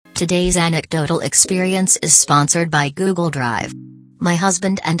Today's anecdotal experience is sponsored by Google Drive. My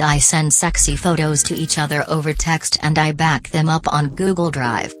husband and I send sexy photos to each other over text and I back them up on Google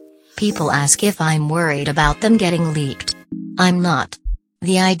Drive. People ask if I'm worried about them getting leaked. I'm not.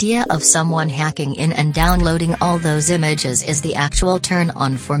 The idea of someone hacking in and downloading all those images is the actual turn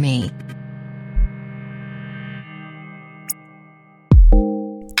on for me.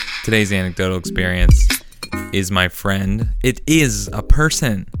 Today's anecdotal experience is my friend. It is a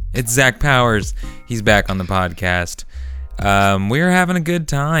person. It's Zach Powers. He's back on the podcast. We are having a good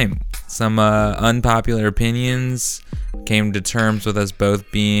time. Some unpopular opinions came to terms with us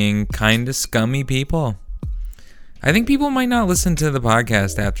both being kind of scummy people. I think people might not listen to the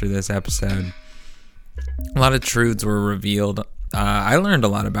podcast after this episode. A lot of truths were revealed. I learned a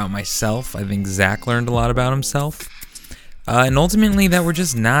lot about myself. I think Zach learned a lot about himself. And ultimately that we're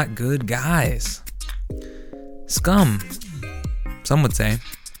just not good guys. Scum, some would say.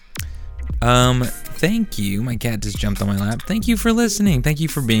 Thank you. My cat just jumped on my lap. Thank you for listening. Thank you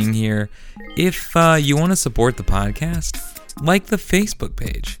for being here. If you want to support the podcast, like the Facebook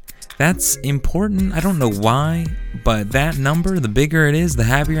page. That's important. I don't know why, but that number, the bigger it is, the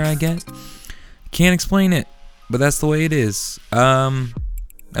happier I get. Can't explain it, but that's the way it is. I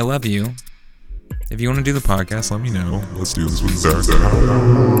love you. If you want to do the podcast, let me know. Let's do this with Zach.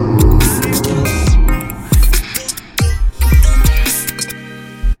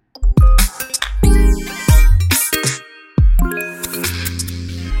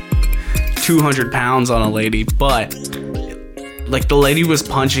 £200 on a lady, but like the lady was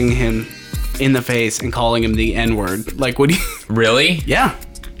punching him in the face and calling him the N-word. Like, what do you... Really? Yeah.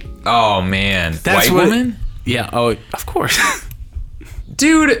 Oh, man. That's White woman? Yeah. Oh, of course.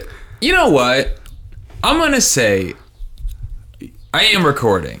 Dude, you know what? I'm going to say I am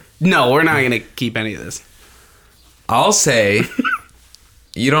recording. No, we're not going to keep any of this. I'll say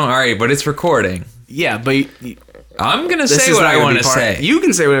you don't... All right, but it's recording. Yeah, but... I'm going to say what I want to say. You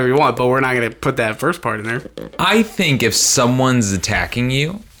can say whatever you want, but we're not going to put that first part in there. I think if someone's attacking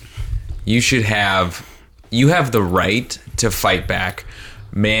you, you have the right to fight back,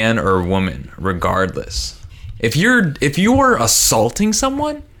 man or woman, regardless. If you're assaulting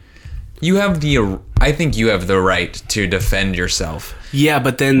someone, I think you have the right to defend yourself. Yeah,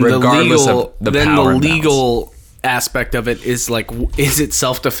 but then the legal aspect of it is like, is it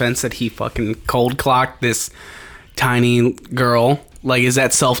self-defense that he fucking cold clocked this tiny girl? Like, is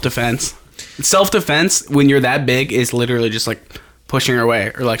that self-defense? Self-defense when you're that big is literally just like pushing her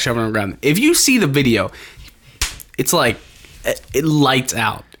away or like shoving her around. If you see the video, it's like it lights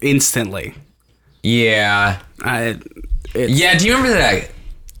out instantly. Yeah. Do you remember that?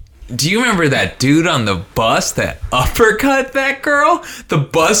 Do you remember that dude on the bus that uppercut that girl? The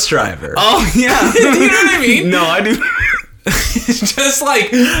bus driver. Oh yeah. Do you know what I mean? No, I do. Just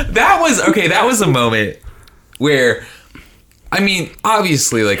like that was a moment where, I mean,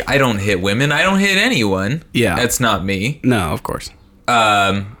 obviously, like, I don't hit women. I don't hit anyone. Yeah. That's not me. No, of course.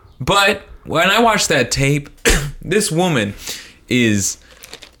 But when I watched that tape, this woman is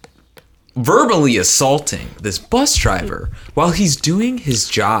verbally assaulting this bus driver while he's doing his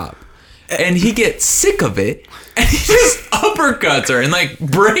job. And he gets sick of it, and he just uppercuts her and, like,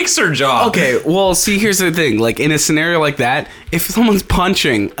 breaks her jaw. Okay, well, see, here's the thing. Like, in a scenario like that, if someone's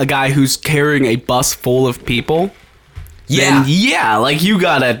punching a guy who's carrying a bus full of people, then yeah, like, you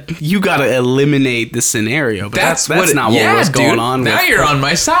gotta eliminate the scenario. But that's not what was going on. Now you're on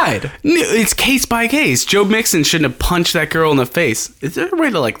my side. It's case by case. Joe Mixon shouldn't have punched that girl in the face. Is there a way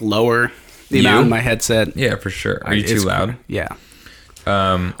to, like, lower the amount of my headset? Yeah, for sure. Are you too loud? Yeah. We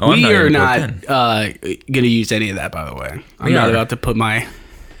are not going to use any of that, by the way. I'm not about to put my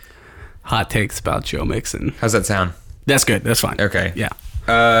hot takes about Joe Mixon. How's that sound? That's good. That's fine. Okay. Yeah.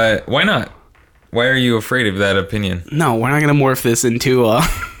 Why not? Why are you afraid of that opinion? No, we're not going to morph this into a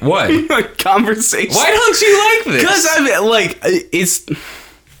conversation. Why don't you like this? Because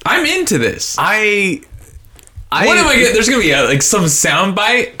I'm into this. What am I getting? There's going to be like some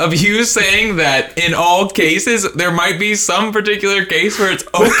soundbite of you saying that in all cases, there might be some particular case where it's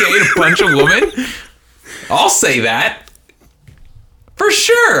okay to punch a woman. I'll say that. For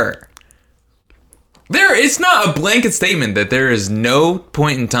sure. It's not a blanket statement that there is no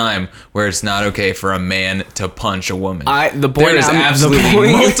point in time where it's not okay for a man to punch a woman. There is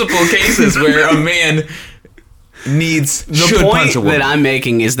absolutely multiple cases where a man should punch a woman. The point that I'm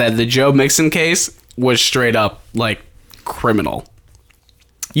making is that the Joe Mixon case was straight up like criminal.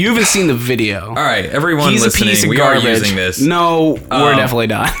 You haven't seen the video. All right, everyone He's listening, a piece of we garbage. are using this. No, we're definitely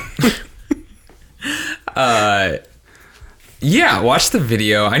not. Yeah, watch the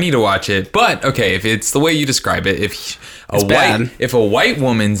video. I need to watch it. But okay, if it's the way you describe it, if a white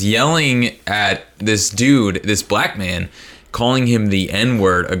woman's yelling at this dude, this black man, calling him the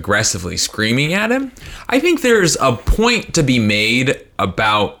N-word aggressively, screaming at him, I think there's a point to be made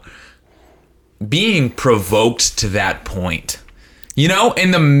about being provoked to that point. You know,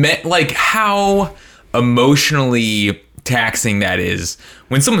 and like how emotionally taxing that is.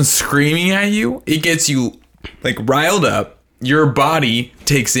 When someone's screaming at you, it gets you like riled up. Your body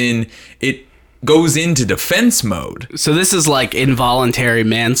goes into defense mode. So this is like involuntary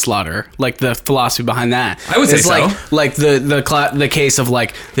manslaughter, like the philosophy behind that. I would say it's so. Like the case of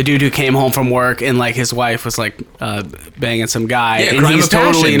like the dude who came home from work and like his wife was like banging some guy, Yeah, and crime he's of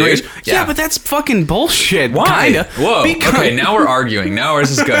passion, totally enraged. dude. Yeah, Yeah. but that's fucking bullshit. Why? Kinda. Whoa. Okay, now we're arguing. Now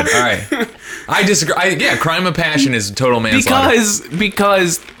ours is good. All right. I disagree. Crime of passion is total manslaughter.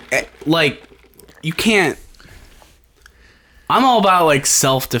 Because like you can't. I'm all about like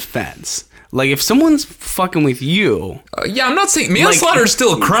self-defense. Like if someone's fucking with you, I'm not saying manslaughter is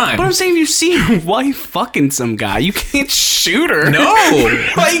still a crime. but I'm saying if you see your wife fucking some guy, you can't shoot her. No.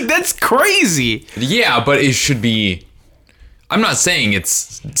 Like that's crazy. Yeah, but it should be. I'm not saying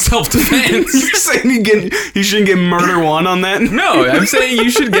it's self-defense. You're saying you shouldn't get murder one on that? No, I'm saying you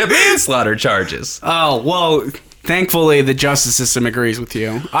should get manslaughter charges. Oh well. Thankfully, the justice system agrees with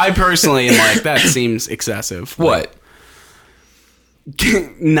you. I personally am like that seems excessive. What?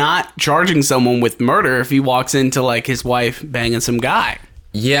 Not charging someone with murder if he walks into like his wife banging some guy.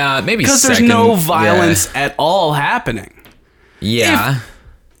 Yeah, maybe Because there's no violence at all happening. Yeah.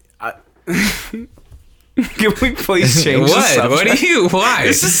 Can we please change the subject? What do you? Why?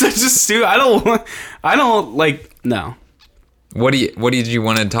 This is such a stupid. I don't like. No. What did you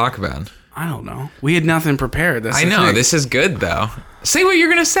want to talk about? I don't know. We had nothing prepared. I know this is good though. Say what you're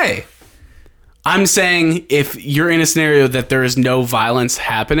gonna say. I'm saying if you're in a scenario that there is no violence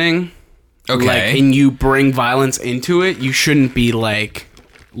happening, okay, and you bring violence into it, you shouldn't be like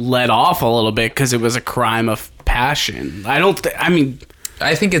let off a little bit because it was a crime of passion. I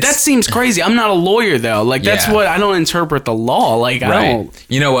think that seems crazy. I'm not a lawyer though. Like that's what I don't interpret the law. Like I don't.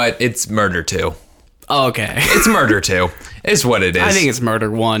 You know what? It's murder too. Oh, okay. It's murder too. It's what it is. I think it's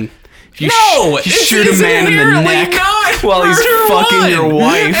murder one. You shoot a man in the neck while he's fucking your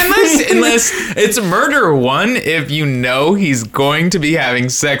wife. Unless it's murder one if you know he's going to be having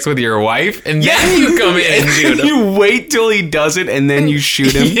sex with your wife, and then you come in and shoot him. You wait till he does it, and then you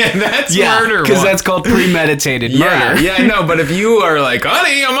shoot him. Yeah, that's murder one. Because that's called premeditated murder. Yeah, I know, but if you are like,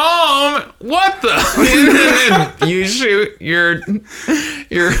 honey, I'm home, what the? And you shoot your...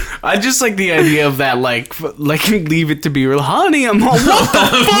 I just like the idea of that, like leave it to be real. Honey, I'm home. What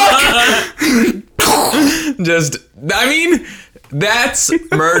the fuck? That's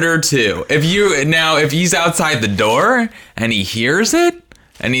murder too. If he's outside the door and he hears it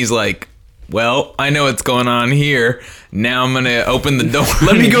and he's like, well, I know what's going on here. Now I'm gonna open the door.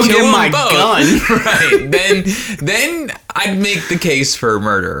 Let me go get my gun. Right. Then I'd make the case for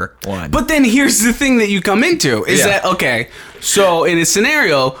murder one. But then here's the thing that you come into is that okay. So in a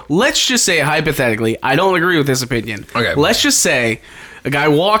scenario, let's just say hypothetically, I don't agree with this opinion. Okay. Let's just say a guy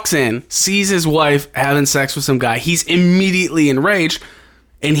walks in, sees his wife having sex with some guy. He's immediately enraged,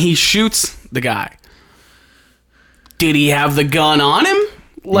 and he shoots the guy. Did he have the gun on him?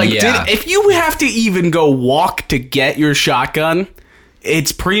 Like, if you have to even go walk to get your shotgun,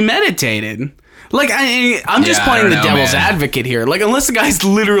 it's premeditated. Like, I'm just playing the devil's advocate here. Like, unless the guy's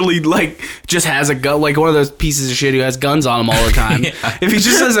literally, like, just has a gun, like one of those pieces of shit who has guns on him all the time. If he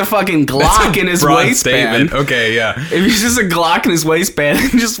just has a fucking Glock in his waistband. Statement. Okay, yeah. If he's just a Glock in his waistband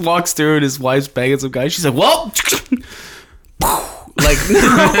and just walks through and his wife's banging some guy, she's like, well... Like, no.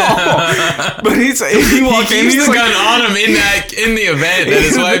 But if he walks in, he's the gun on him in the event that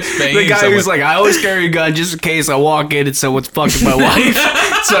his wife's banging the guy someone. who's like, I always carry a gun just in case I walk in and someone's fucking my wife,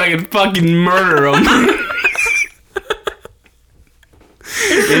 so I can fucking murder him.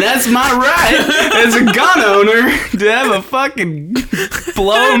 And that's my right as a gun owner to have a fucking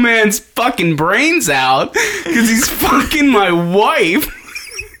blow a man's fucking brains out because he's fucking my wife.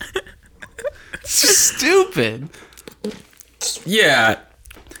 It's stupid. Yeah.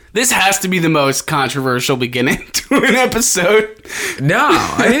 This has to be the most controversial beginning to an episode. No,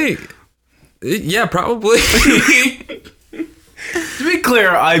 yeah, probably. To be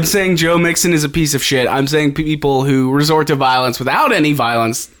clear, I'm saying Joe Mixon is a piece of shit. I'm saying people who resort to violence without any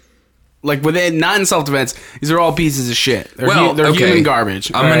violence, like within, not in self-defense, these are all pieces of shit. They're human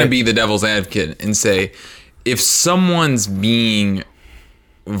garbage. I'm going to be the devil's advocate and say, if someone's being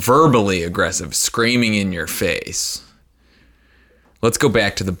verbally aggressive, screaming in your face... Let's go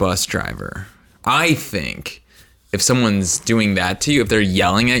back to the bus driver. I think if someone's doing that to you, if they're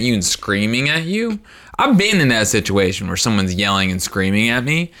yelling at you and screaming at you, I've been in that situation where someone's yelling and screaming at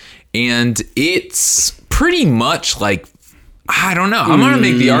me, and it's pretty much like, I don't know. I'm going to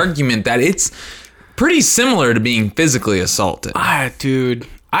make the argument that it's pretty similar to being physically assaulted. Dude,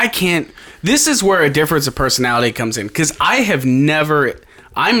 I can't. This is where a difference of personality comes in, because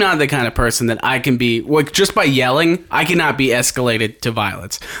I'm not the kind of person that I can be, like, just by yelling, I cannot be escalated to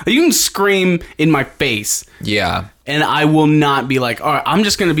violence. You can scream in my face. Yeah. And I will not be like, all right, I'm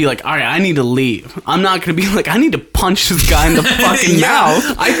just going to be like, all right, I need to leave. I'm not going to be like, I need to punch this guy in the fucking mouth.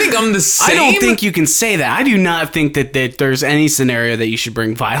 I think I'm the same. I don't think you can say that. I do not think that there's any scenario that you should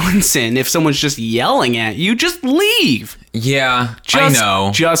bring violence in. If someone's just yelling at you, just leave. Yeah, I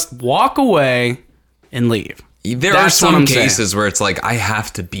know. Just walk away and leave. There are some cases where it's like, I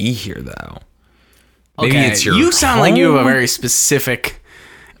have to be here, though. Maybe it's your You sound like you have a very specific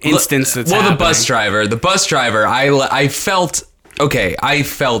instance that's happening. The bus driver, I felt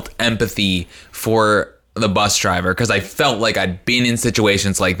empathy for the bus driver, because I felt like I'd been in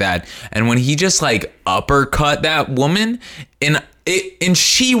situations like that. And when he just, like, uppercut that woman, and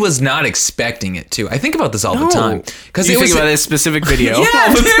she was not expecting it to. I think about this all the time. Because you think about this specific video.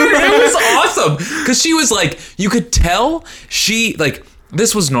 Yeah, dude, it was awesome. Because she was like, you could tell she, like,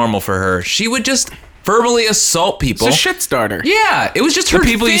 this was normal for her. She would just verbally assault people. It's a shit starter. Yeah, it was just her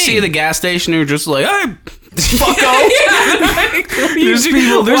people thing. You see at the gas station who are just like, hey, fucko.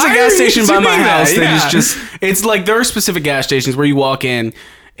 There's a gas station by my house that is just, it's like, there are specific gas stations where you walk in,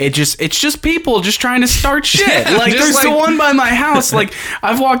 it's just people just trying to start shit. Like, there's the one by my house. Like,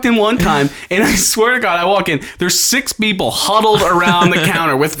 I've walked in one time, and I swear to God, I walk in, there's 6 people huddled around the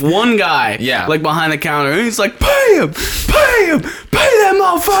counter with one guy, like, behind the counter, and he's like, pay him, pay that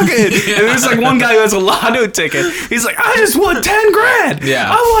motherfucker. And there's, like, one guy who has a lotto ticket. He's like, I just won 10 grand. Yeah.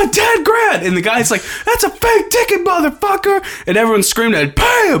 I won 10 grand. And the guy's like, that's a fake ticket, motherfucker. And everyone's screaming at him,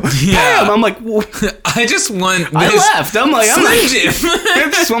 pay him, pay him. I'm like, I just won. I left. I'm like,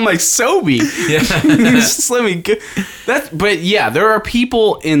 I'm like, Sobe. Yeah. Just let me go. But yeah, there are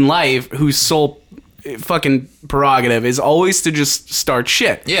people in life whose sole fucking prerogative is always to just start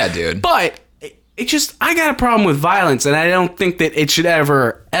shit. Yeah, dude. But I got a problem with violence, and I don't think that it should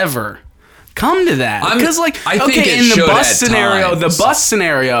ever come to that. Because, like, I think in the bus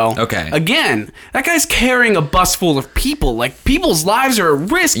scenario, okay, again, that guy's carrying a bus full of people. Like, people's lives are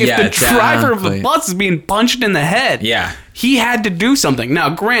at risk if the driver of the bus is being punched in the head. Yeah. He had to do something.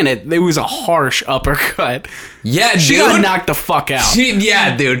 Now, granted, it was a harsh uppercut. Yeah, she got knocked the fuck out.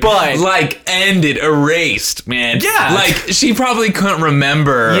 Dude. But, like, erased, man. Yeah. Like, she probably couldn't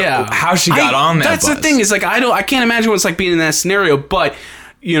remember how she got on that bus. That's the thing, is, like, I can't imagine what it's like being in that scenario, but,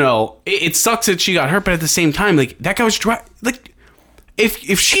 you know, it sucks that she got hurt, but at the same time, like, that guy was like,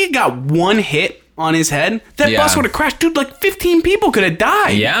 if she had got one hit on his head, that bus would have crashed. Dude, like, 15 people could have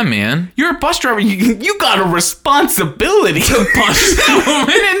died. Yeah, man. You're a bus driver. You got a responsibility to punch that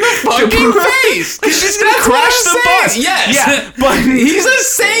woman in the fucking face. She's going to crash the bus. Yes. Yeah, but he's a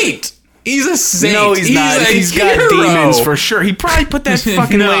saint. He's a saint. No, he's not. He's got demons for sure. He probably put that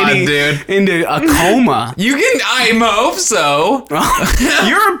fucking lady into a coma. You can. I hope so.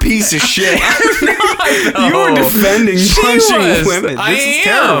 You're a piece of shit. I'm not. You were defending punching women. I am.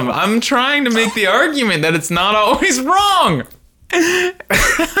 Terrible. I'm trying to make the argument that it's not always wrong.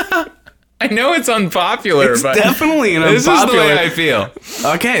 I know it's unpopular, but definitely an this unpopular. This is the way I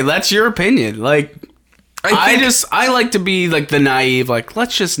feel. Okay, that's your opinion. Like, I like to be like the naive, like,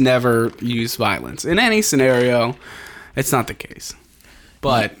 let's just never use violence in any scenario. It's not the case.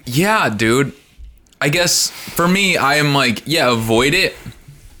 But yeah, dude, I guess for me, I am like, avoid it.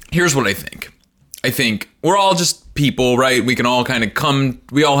 Here's what I think. I think we're all just people, right? We can all kind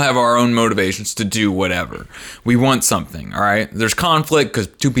of we all have our own motivations to do whatever. We want something, all right? There's conflict because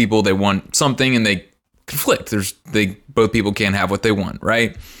two people, they want something and they conflict. Both people can't have what they want,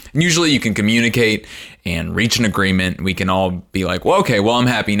 right? And usually you can communicate and reach an agreement. We can all be like, well, okay, well, I'm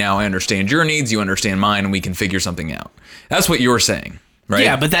happy now. I understand your needs. You understand mine. And we can figure something out. That's what you're saying, right?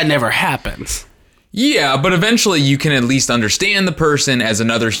 Yeah, but that never happens. Yeah, but eventually you can at least understand the person as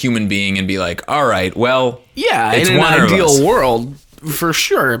another human being and be like, all right, well, yeah, in an ideal world, for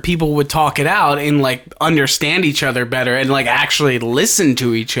sure, people would talk it out and, like, understand each other better and, like, actually listen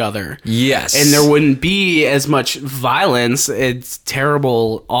to each other. Yes. And there wouldn't be as much violence. It's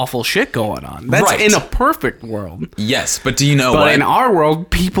terrible, awful shit going on. That's in a perfect world. Yes, but do you know what? But in our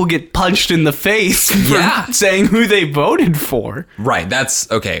world, people get punched in the face for saying who they voted for. Right, that's,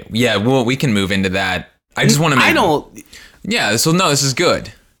 okay. Yeah, well, we can move into that. I just want to make... Yeah, so no, this is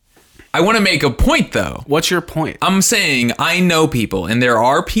good. I want to make a point, though. What's your point? I'm saying I know people, and there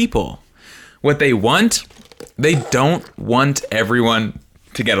are people. What they want, they don't want everyone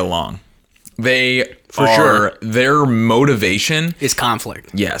to get along. Their motivation is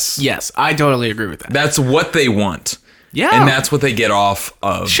conflict. Yes. Yes, I totally agree with that. That's what they want. Yeah. And that's what they get off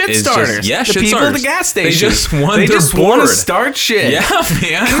of. Shit starters. The people starters. at the gas station. They just want They their just bored. want to start shit. Yeah,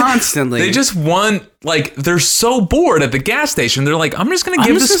 man. Constantly. They just want, like, they're so bored at the gas station. They're like, I'm just going to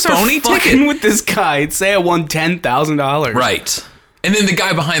give this phony ticket. With this guy and say I won $10,000. Right. And then the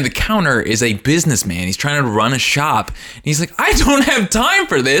guy behind the counter is a businessman. He's trying to run a shop. And he's like, I don't have time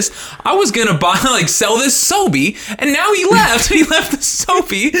for this. I was going to sell this Sobe. And now he left. He left the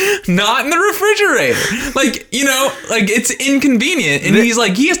Sobe not in the refrigerator. Like, you know, like it's inconvenient. And he's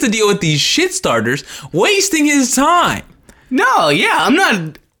like, he has to deal with these shit starters wasting his time. No, yeah, I'm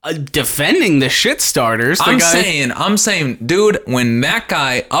not defending the shit starters. I'm saying, dude, when that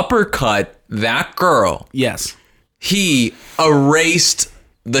guy uppercut that girl. Yes. He erased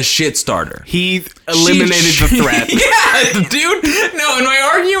the shit starter. He eliminated the threat. Yeah, dude. No, and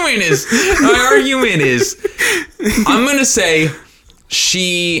my argument is, I'm going to say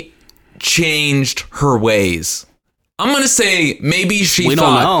she changed her ways. I'm going to say maybe she we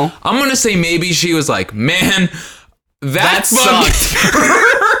thought. Don't know. I'm going to say maybe she was like, man, that sucked.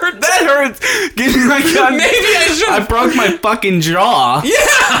 That hurts. I broke my fucking jaw.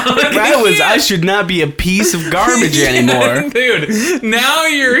 Yeah. Like, I should not be a piece of garbage anymore. Dude, now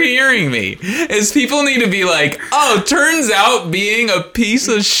you're hearing me. Is people need to be like, oh, turns out being a piece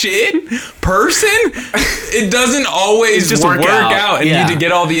of shit person, it doesn't always just work out and you need to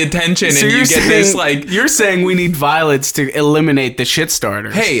get all the attention so and you get this like... You're saying we need violence to eliminate the shit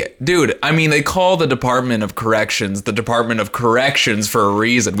starters. Hey, dude, I mean, they call the Department of Corrections the Department of Corrections for a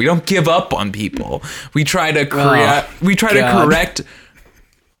reason. We don't give up on people. We try to correct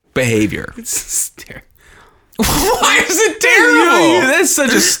behavior. Why is it terrible? That's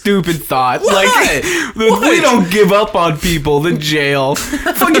such a stupid thought. What? Like, we don't give up on people. The jail.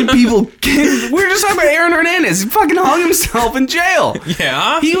 Fucking people. We were just talking about Aaron Hernandez. He fucking hung himself in jail.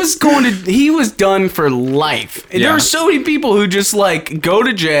 Yeah. He was done for life. And there are so many people who just like go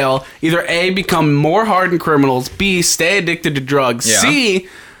to jail, either A, become more hardened criminals, B, stay addicted to drugs, C,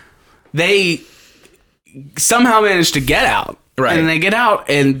 they somehow manage to get out. Right. And they get out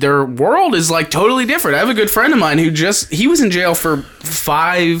and their world is like totally different. I have a good friend of mine who he was in jail for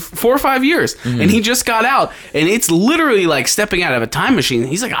 4 or 5 years and he just got out and it's literally like stepping out of a time machine.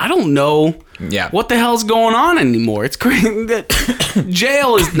 He's like, I don't know what the hell's going on anymore. It's crazy that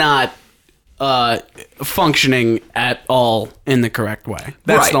jail is not functioning at all in the correct way.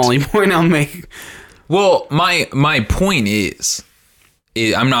 That's the only point I'll make. Well, my point is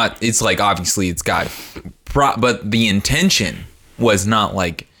I'm not, it's like obviously it's got but the intention was not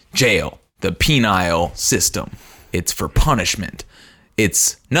like jail, the penile system. It's for punishment.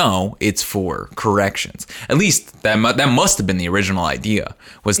 It's for corrections. At least that must have been the original idea,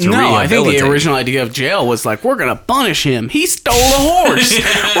 was to rehabilitate. I think the original idea of jail was like, we're going to punish him. He stole a horse.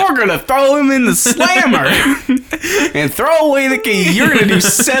 We're going to throw him in the slammer and throw away the key. You're going to do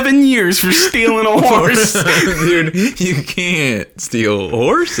 7 years for stealing a horse. Dude, you can't steal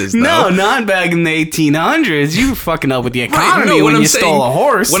horses, though. No, not back in the 1800s. You were fucking up with the economy when you stole a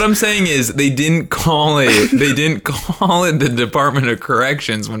horse. What I'm saying is they didn't call it the Department of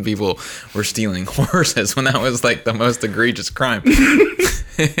Corrections when people were stealing horses, when that was like the most egregious crime.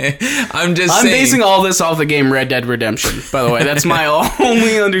 I'm basing all this off the game Red Dead Redemption, by the way. That's my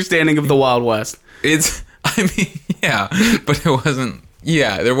only understanding of the Wild West. But it wasn't.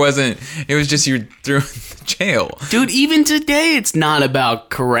 Yeah, there wasn't. It was just you threw in jail. Dude, even today, it's not about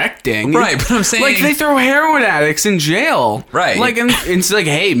correcting. Right, but I'm saying. Like, they throw heroin addicts in jail. Right. Like, and it's like,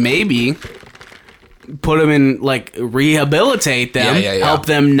 hey, maybe put them in, like, rehabilitate them, help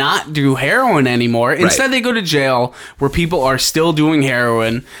them not do heroin anymore. Instead, they go to jail where people are still doing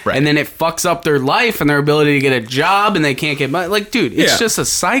heroin, and then it fucks up their life and their ability to get a job, and they can't get money. Like, dude, it's just a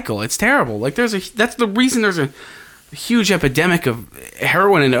cycle. It's terrible. Like, that's the reason there's a huge epidemic of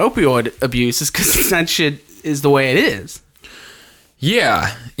heroin and opioid abuse, is because that shit is the way it is.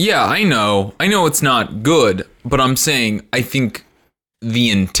 Yeah, I know it's not good, but I'm saying I think the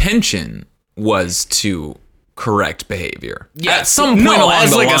intention was to correct behavior. Yeah, at some point along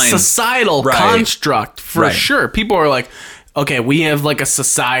as the like line, a societal construct for sure. People are like, okay, we have like a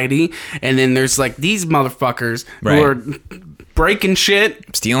society, and then there's like these motherfuckers who are breaking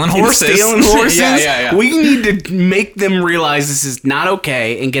shit, stealing horses. Yeah. We need to make them realize this is not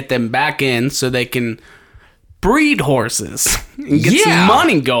okay and get them back in so they can breed horses and get some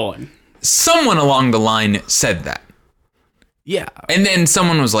money going. Someone along the line said that. Yeah. And then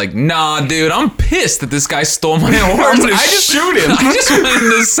someone was like, nah, dude, I'm pissed that this guy stole my horse. I just shoot him. I just want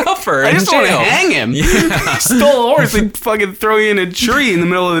him to suffer. I just want to hang him. Yeah. Stole a horse and fucking throw you in a tree in the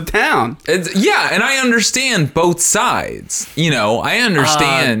middle of the town. Yeah, and I understand both sides. You know, I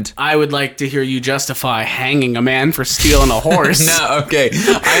understand. I would like to hear you justify hanging a man for stealing a horse. No, okay.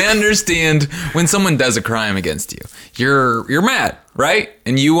 I understand when someone does a crime against you. You're mad, right?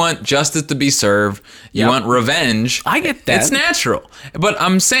 And you want justice to be served. You want revenge. I get that. It's natural. But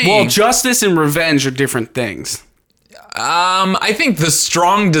I'm saying... Well, justice and revenge are different things. I think the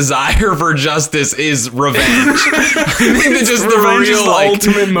strong desire for justice is revenge. I think that just Revenge the real is the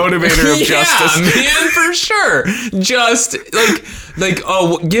ultimate motivator of justice. Yeah, man, for sure. Just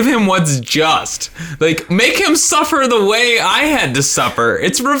give him what's just. Like, make him suffer the way I had to suffer.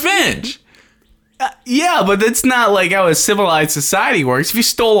 It's revenge. Yeah, but that's not like how a civilized society works. If you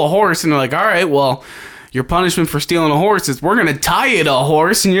stole a horse and they're like, all right, well, your punishment for stealing a horse is we're going to tie you to a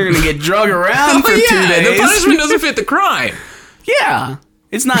horse and you're going to get drug around for 2 days. The punishment doesn't fit the crime. Yeah.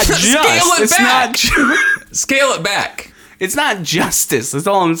 It's not just. Scale it back. It's not justice. That's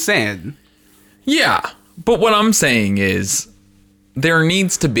all I'm saying. Yeah. But what I'm saying is there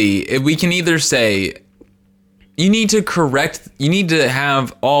needs to be, we can either say you need to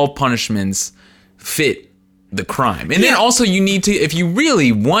have all punishments fit the crime. And then also you need to, if you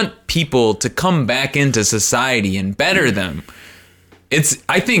really want people to come back into society and better them,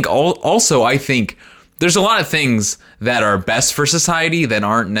 I think there's a lot of things that are best for society that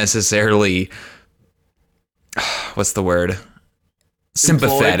aren't necessarily, what's the word?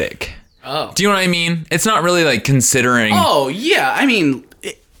 Sympathetic. Oh. Do you know what I mean? It's not really like considering. Oh, yeah. I mean,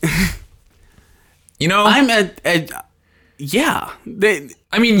 you know? Yeah.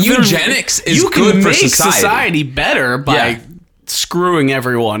 Eugenics is good for society. You can make society better by screwing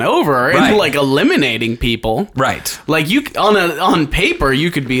everyone over and like eliminating people. Right. Like on paper,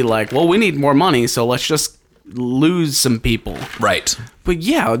 you could be like, well, we need more money, so let's just lose some people. Right. But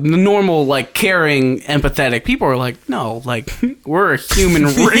yeah, the normal, like, caring, empathetic people are like, no, like, we're a human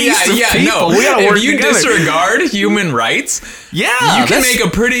race of people. No. We gotta work if you together. Disregard human rights, you can make a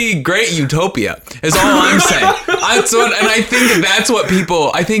pretty great utopia, is all I'm saying. I think that's what people,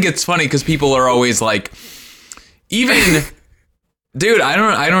 I think it's funny because people are always like, even, dude, I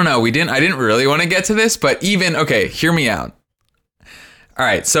don't know, I didn't really want to get to this, but even, okay, hear me out. All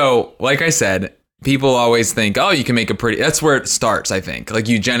right, so, like I said, people always think, oh, you can make a pretty... That's where it starts, I think. Like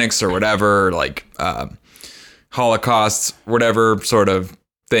eugenics or whatever, like Holocaust, whatever sort of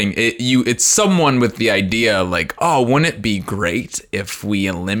thing. It's someone with the idea like, oh, wouldn't it be great if we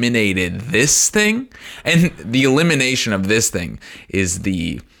eliminated this thing? And the elimination of this thing is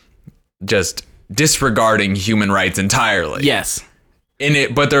the just disregarding human rights entirely. Yes.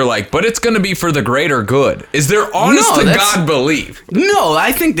 But they're like, but it's going to be for the greater good. Is there honest to God belief? No,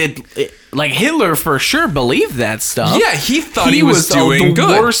 I think that like Hitler for sure believed that stuff. Yeah, he thought he was doing the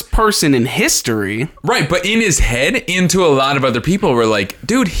good. Worst person in history. Right, but in his head, into a lot of other people were like,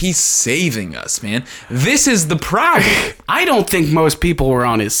 dude, he's saving us, man. This is the problem. I don't think most people were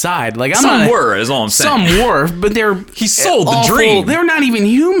on his side. Like some were, is all I'm saying. Some were, but he sold the dream. They're not even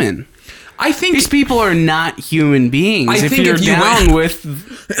human. I think these people are not human beings. If you're down with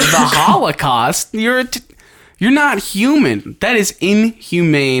the Holocaust, you're not human. That is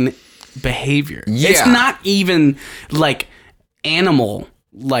inhumane behavior. Yeah. It's not even like animal.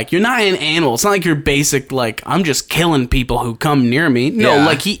 Like, you're not an animal. It's not like you're basic, like, I'm just killing people who come near me. No,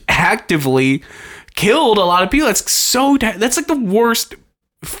 like, he actively killed a lot of people. That's like the worst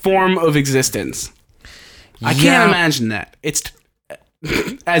form of existence. I can't imagine that. It's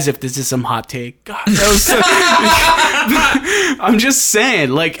as if this is some hot take. God, that was so, I'm just saying,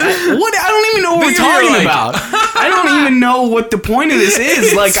 like, what? I don't even know what we're talking about. I don't even know what the point of this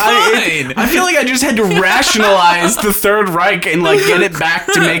is. Like, I feel like I just had to rationalize the Third Reich and like get it back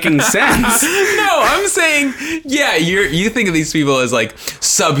to making sense. No, I'm saying, yeah, you think of these people as like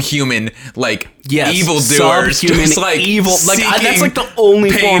subhuman, like evildoers, subhuman, just like evil. Like that's like the only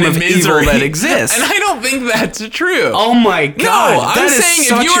form of evil that exists. And I don't think that's true. Oh my God! No, I'm saying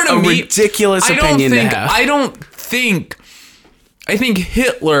if you were to meet, ridiculous opinion to have. I think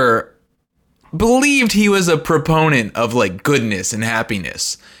Hitler believed he was a proponent of like goodness and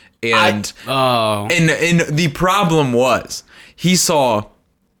happiness, and the problem was he saw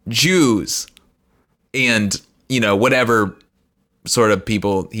Jews and whatever sort of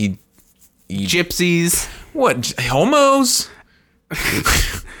people he gypsies, homos,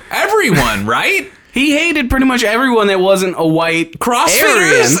 everyone, right? He hated pretty much everyone that wasn't a white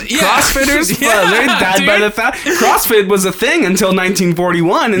CrossFitters. Aryan. Yeah. CrossFitters, they died by the CrossFit was a thing until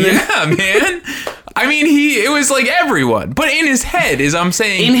 1941, and then man. I mean, it was like everyone, but in his head, I'm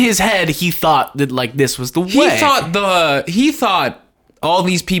saying, in his head, he thought that like this was the way. He thought all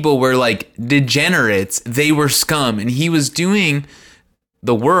these people were like degenerates. They were scum, and he was doing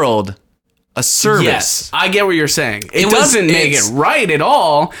the world a service. Yes, I get what you're saying. It doesn't make it right at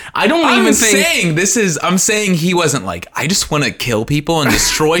all. I'm saying he wasn't like, I just want to kill people and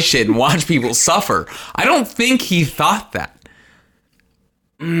destroy shit and watch people suffer. I don't think he thought that.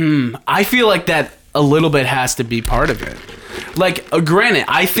 I feel like that a little bit has to be part of it. Like, granted,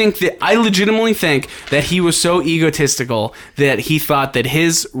 I legitimately think that he was so egotistical that he thought that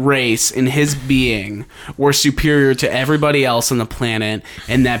his race and his being were superior to everybody else on the planet,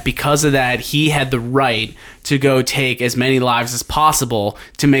 and that because of that, he had the right to go take as many lives as possible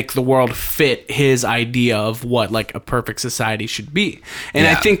to make the world fit his idea of what, like, a perfect society should be. And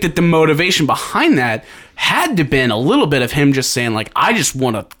I think that the motivation behind that had to been a little bit of him just saying, like, I just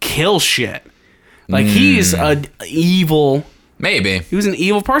want to kill shit. Like, he's an evil... Maybe. He was an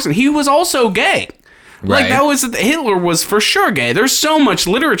evil person. He was also gay. Like, Hitler was for sure gay. There's so much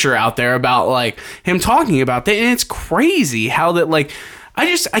literature out there about, like, him talking about that, and it's crazy how that, like...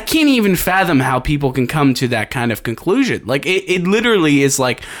 I can't even fathom how people can come to that kind of conclusion. Like, it literally is,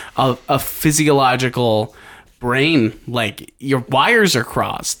 like, a physiological brain. Like, your wires are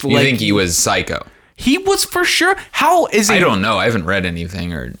crossed. You think he was psycho? He was for sure. How is it? I don't know. I haven't read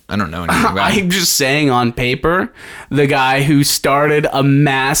anything, or I don't know anything about it. I'm just saying on paper, the guy who started a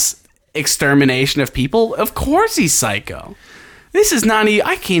mass extermination of people, of course he's psycho. This is not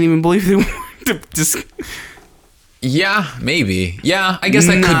I can't even believe that. Yeah, maybe. Yeah, I guess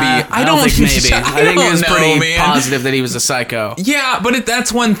that could be. I don't think maybe. I think it was pretty positive that he was a psycho. Yeah, but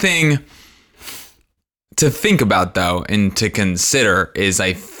that's one thing to think about, though, and to consider is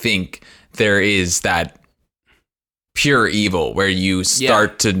I think there is that pure evil where you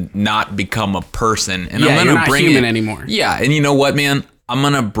start to not become a person, and I'm gonna bring human anymore. Yeah, and you know what, man? I'm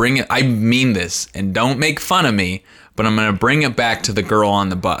gonna bring it. I mean this, and don't make fun of me, but I'm gonna bring it back to the girl on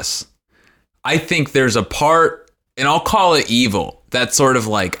the bus. I think there's a part, and I'll call it evil. That's sort of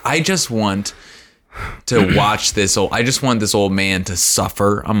like, I just want to watch this I just want this old man to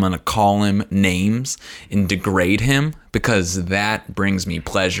suffer. I'm gonna call him names and degrade him because that brings me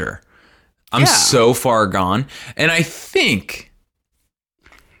pleasure. I'm so far gone. And I think,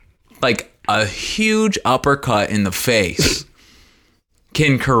 like, a huge uppercut in the face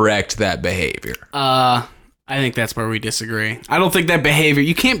can correct that behavior. I think that's where we disagree. I don't think that behavior...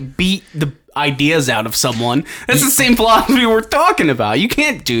 You can't beat the ideas out of someone. That's the same philosophy we're talking about. You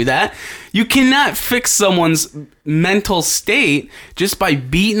can't do that. You cannot fix someone's mental state just by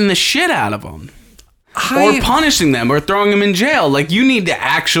beating the shit out of them. Or punishing them or throwing them in jail. Like, you need to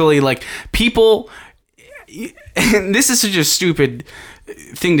actually, like, people... And this is such a stupid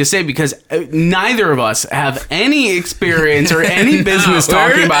thing to say because neither of us have any experience or any business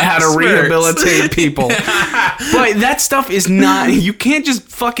talking about how to rehabilitate people. But that stuff is not... You can't just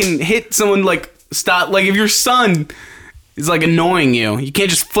fucking hit someone, like, stop... Like, if your son is, like, annoying you, you can't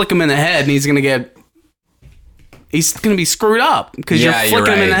just flick him in the head and he's gonna be screwed up because you're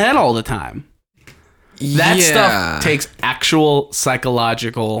flicking him in the head all the time. That stuff takes actual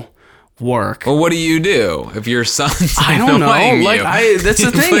psychological work. Well, what do you do if your son's I don't know. Like, that's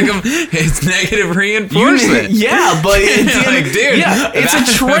the thing. It's negative reinforcement. But like, dude, it's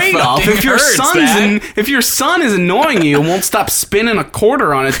a trade-off. If your son is annoying you and won't stop spinning a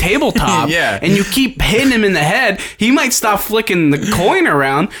quarter on a tabletop, and you keep hitting him in the head, he might stop flicking the coin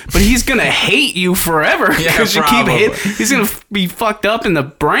around, but he's gonna hate you forever because you keep hitting. He's gonna be fucked up in the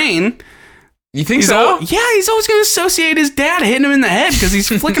brain. You think so? He's always going to associate his dad hitting him in the head because he's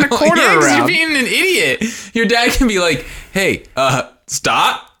flicking a quarter around. You're being an idiot. Your dad can be like, hey,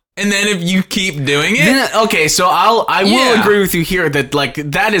 stop. And then if you keep doing it... Okay, so I will agree with you here that, like,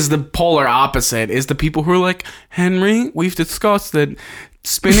 that is the polar opposite, is the people who are like, Henry, we've discussed that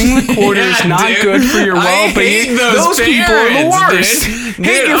spinning the quarter is not good for your well-being. Those people are the worst.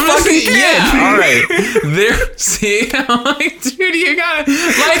 Hate your fucking kid. Yeah, all right. See, I'm like, dude, you gotta...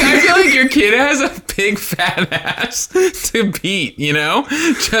 Like, I feel like your kid has a big fat ass to beat, you know?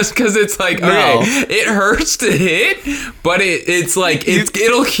 Just because it's like, okay, it hurts to hit, but it's like,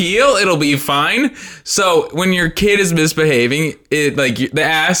 it'll heal, it'll be fine. So when your kid is misbehaving, the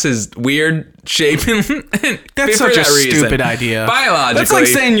ass is weird shaping. That's such a stupid idea. Biologically. That's like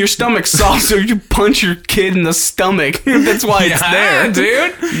saying your stomach's soft, so you punch your kid in the stomach. That's why it's there.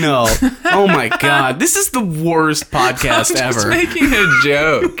 Dude. No. Oh my God. This is the worst podcast ever. I'm just making a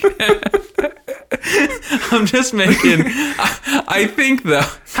joke. I'm just making... I think, though...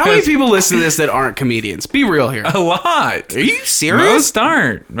 How many people listen to this that aren't comedians? Be real here. A lot. Are you serious?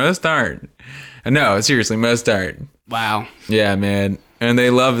 Most aren't. No, seriously, most aren't. Wow. Yeah, man. And they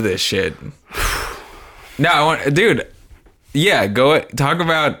love this shit. No, dude. Yeah, talk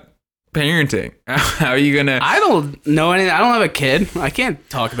about parenting. How are you gonna? I don't know anything. I don't have a kid. I can't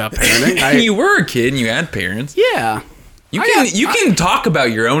talk about parenting. You were a kid and you had parents. Yeah. You can talk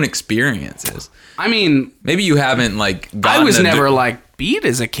about your own experiences. I mean, maybe you haven't like. I was never like beat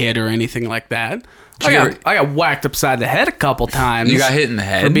as a kid or anything like that. I got whacked upside the head a couple times. You got hit in the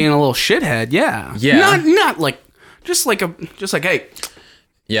head for being a little shithead. Yeah. Yeah. Not like just like hey.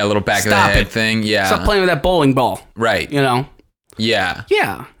 Yeah, a little back of the head thing. Yeah. Stop playing with that bowling ball. Right. You know. Yeah.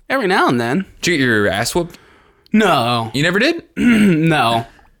 Yeah. Every now and then. Did you get your ass whooped? No. You never did? No.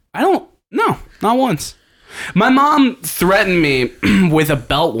 I don't. No, not once. My mom threatened me with a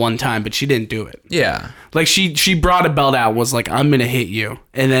belt one time, but she didn't do it. Yeah. Like she brought a belt out, was like, I'm gonna hit you,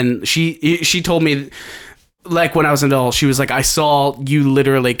 and then she told me, like when I was an adult, she was like, I saw you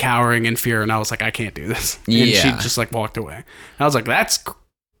literally cowering in fear, and I was like, I can't do this. And she just like walked away. And I was like,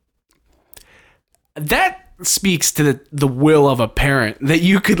 that speaks to the will of a parent, that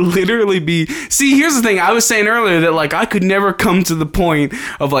you could literally be. See, here's the thing. I was saying earlier that like I could never come to the point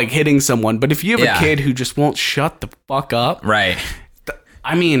of like hitting someone, but if you have a kid who just won't shut the fuck up, right?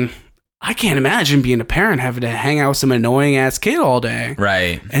 I mean, I can't imagine being a parent having to hang out with some annoying ass kid all day,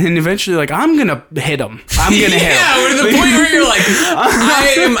 right? And then eventually, like, I'm gonna hit him. I'm gonna hit him. Yeah, to the point where you're like,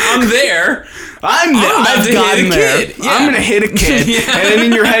 I'm there. I'm about to hit a kid. Yeah. I'm gonna hit a kid. Yeah. And then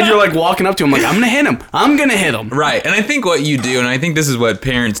in your head, you're like walking up to him, like, I'm gonna hit him. I'm gonna hit him. Right. And I think what you do, and I think this is what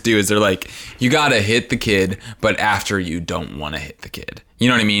parents do, is they're like, you gotta hit the kid, but after you don't want to hit the kid. You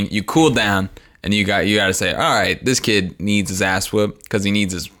know what I mean? You cool down. And you got to say, all right, this kid needs his ass whooped because he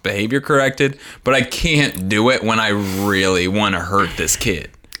needs his behavior corrected, but I can't do it when I really want to hurt this kid.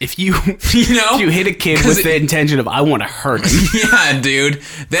 If you hit a kid with the intention of, I want to hurt him. Yeah, dude.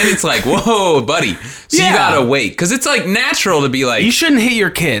 Then it's like, whoa, buddy. So you got to wait. Because it's like natural to be like. You shouldn't hit your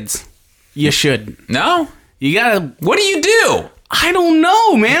kids. You shouldn't. No? You got to. What do you do? I don't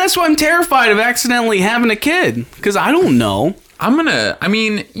know, man. That's why I'm terrified of accidentally having a kid. Because I don't know. I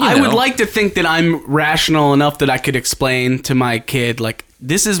would like to think that I'm rational enough that I could explain to my kid, like,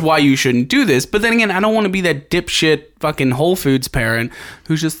 this is why you shouldn't do this. But then again, I don't want to be that dipshit fucking Whole Foods parent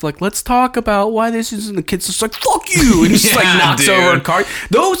who's just like, let's talk about why this isn't. The kid's just like, fuck you, and just like knocks over a cart.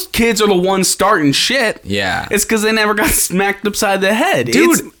 Those kids are the ones starting shit. Yeah. It's because they never got smacked upside the head.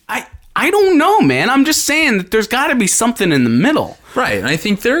 Dude. I don't know, man. I'm just saying that there's got to be something in the middle. Right, and I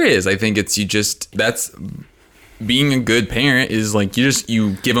think there is. I think it's that's... Being a good parent is like you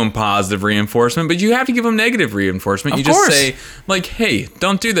give them positive reinforcement, but you have to give them negative reinforcement. You just say like, hey,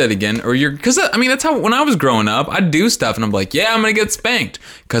 don't do that again, or because that's how when I was growing up, I'd do stuff and I'm like, yeah, I'm gonna get spanked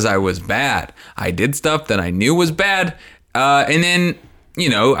because I was bad. I did stuff that I knew was bad, and then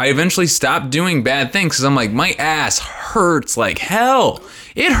I eventually stopped doing bad things because I'm like, my ass hurts like hell.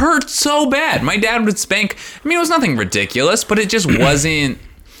 It hurts so bad. My dad would spank. I mean, it was nothing ridiculous, but it just wasn't.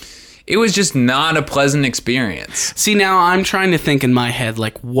 It was just not a pleasant experience. See, now I'm trying to think in my head,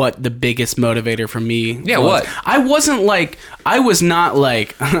 like, what the biggest motivator for me was. What? I was not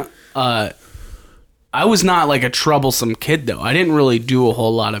like a troublesome kid, though. I didn't really do a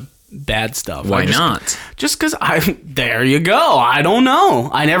whole lot of bad stuff. Why not? Just because there you go. I don't know.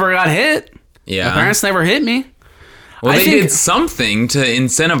 I never got hit. Yeah. My parents never hit me. Well, they did something to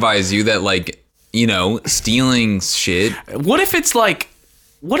incentivize you that, like, stealing shit. What if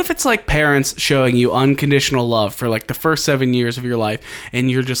it's like parents showing you unconditional love for like the first 7 years of your life, and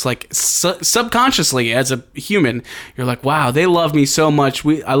you're just like subconsciously as a human, you're like, wow, they love me so much.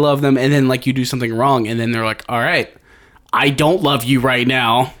 I love them. And then like you do something wrong, and then they're like, all right, I don't love you right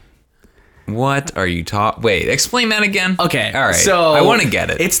now. What are you talking? Wait, explain that again. Okay. All right. So I want to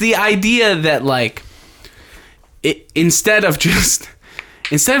get it. It's the idea that like instead of just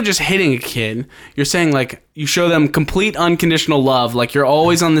hitting a kid, you're saying like you show them complete unconditional love. Like you're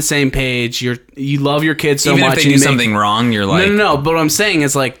always on the same page. You love your kids so much. Even if they do something wrong, you're like... No. But what I'm saying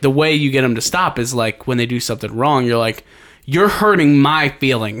is like the way you get them to stop is like when they do something wrong, you're like, you're hurting my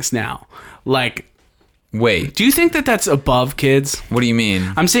feelings now. Like... Wait. Do you think that that's above kids? What do you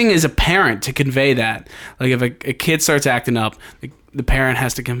mean? I'm saying as a parent to convey that. Like if a kid starts acting up... the parent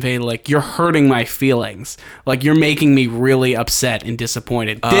has to convey, like, you're hurting my feelings. Like, you're making me really upset and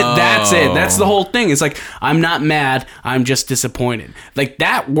disappointed. That's it. That's the whole thing. It's like, I'm not mad. I'm just disappointed. Like,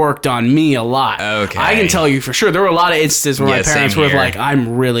 that worked on me a lot. Okay. I can tell you for sure. There were a lot of instances where my parents were like,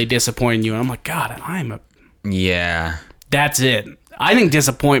 I'm really disappointed in you. And I'm like, God, Yeah. That's it. I think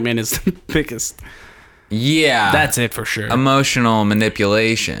disappointment is the biggest. Yeah. That's it for sure. Emotional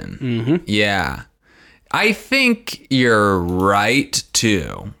manipulation. Mm-hmm. Yeah. I think you're right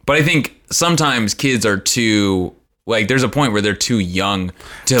too, but I think sometimes kids are too like. There's a point where they're too young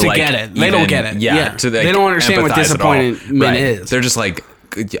to like get it. They don't get it. Yeah, to, like, they don't understand what disappointment is. They're just like,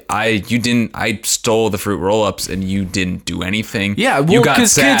 I stole the fruit roll-ups and you didn't do anything. Yeah, well, you got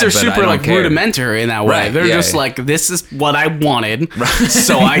because kids are super like rudimentary in that way. They're just like, this is what I wanted,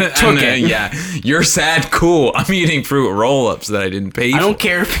 so I took it. Yeah, you're sad. Cool. I'm eating fruit roll-ups that I didn't pay for. I don't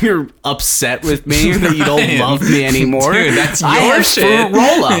care if you're upset with me that you don't love me anymore. Dude, that's your I have shit. Fruit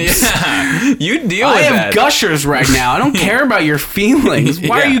roll-ups. Yeah, you deal with that. I have gushers right now. I don't care about your feelings.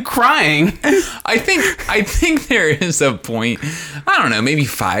 Why are you crying? I think there is a point. I don't know, maybe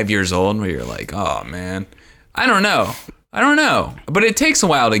 5 years old where you're like, oh man, I don't know, but it takes a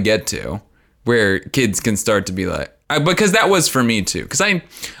while to get to where kids can start to be like, because that was for me too, because I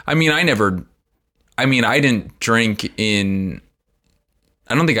didn't drink I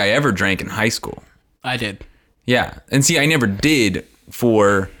don't think I ever drank in high school. I did. Yeah, and see, I never did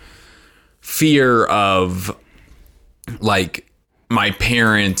for fear of like my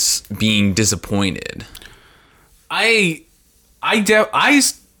parents being disappointed. I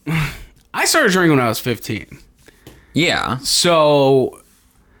started drinking when I was 15. Yeah. So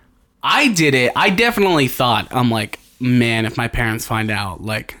I did it. I definitely thought, I'm like, man, if my parents find out,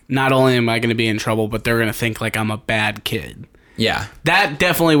 like, not only am I going to be in trouble, but they're going to think like I'm a bad kid. Yeah. That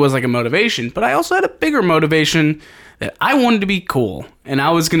definitely was like a motivation. But I also had a bigger motivation that I wanted to be cool. And I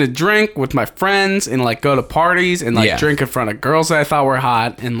was going to drink with my friends and like go to parties and like drink in front of girls that I thought were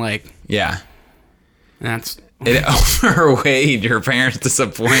hot. And like, yeah. That's... It overweighed your parents'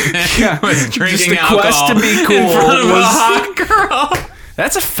 disappointment with drinking alcohol quest to be cool in front of a hot girl.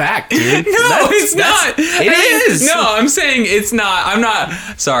 That's a fact, dude. It's not. It is. No, I'm saying it's not. I'm not.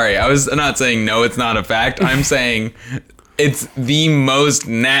 Sorry, I was not saying no, it's not a fact. I'm saying it's the most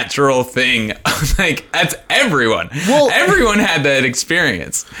natural thing. Like, that's everyone. Well, everyone had that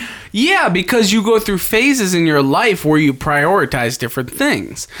experience. Yeah, because you go through phases in your life where you prioritize different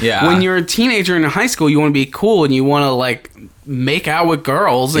things. Yeah. When you're a teenager in high school, you want to be cool and you want to like make out with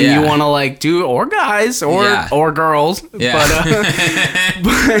girls and you want to like do, or guys or girls. Yeah.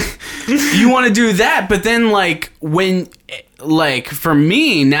 But you want to do that. But then like when, like for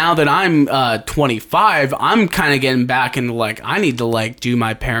me, now that I'm 25, I'm kind of getting back into like, I need to like do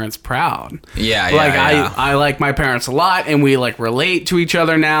my parents proud. Yeah. Like I like my parents a lot and we like relate to each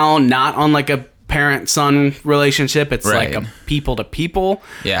other now, not on like a parent-son relationship. It's like a people-to-people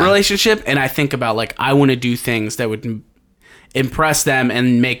relationship. And I think about like, I want to do things that would impress them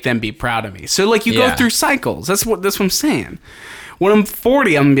and make them be proud of me. So like you go through cycles. That's what I'm saying. When I'm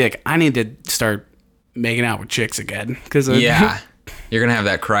 40, I'm gonna be like, I need to start making out with chicks again. You're gonna have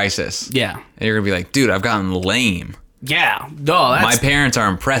that crisis. Yeah. And you're gonna be like, dude, I've gotten lame. Yeah. No, my parents are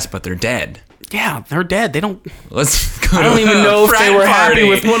impressed, but they're dead. Yeah, they're dead. They don't. Let's go. I don't even know if they were happy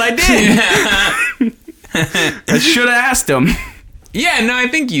with what I did. I should have asked them. Yeah, no, I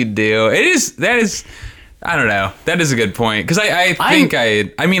think you do. That is. I don't know. That is a good point. Because I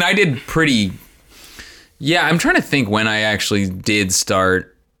did pretty... Yeah, I'm trying to think when I actually did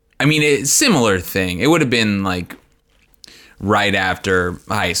start. I mean, similar thing. It would have been like right after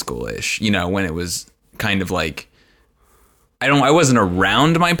high school-ish, you know, when it was kind of like... I wasn't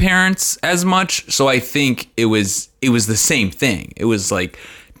around my parents as much, so I think it was the same thing. It was like,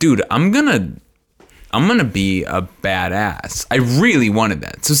 dude, I'm gonna be a badass. I really wanted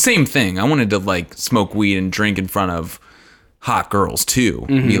that. So same thing. I wanted to like smoke weed and drink in front of hot girls too.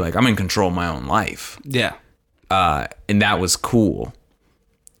 Mm-hmm. Be like, I'm in control of my own life. Yeah. And that was cool.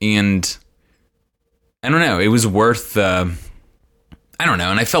 And I don't know. It was worth I don't know.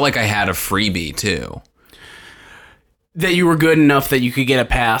 And I felt like I had a freebie too. That you were good enough that you could get a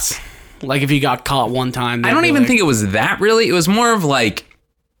pass. Like if you got caught one time. I don't even think it was that really. It was more of like,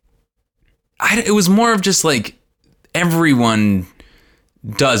 it was more of just like everyone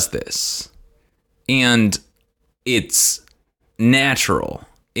does this and it's natural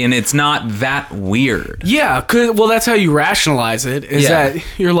and it's not that weird. Yeah, well, that's how you rationalize it, is that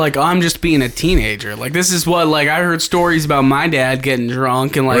you're like, oh, I'm just being a teenager. Like, this is what, like, I heard stories about my dad getting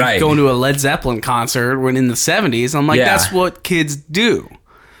drunk and, like, going to a Led Zeppelin concert when in the 70s. I'm like, that's what kids do.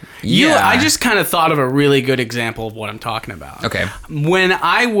 Yeah. I just kind of thought of a really good example of what I'm talking about. Okay. When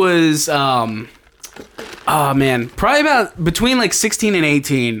I was, probably about between, like, 16 and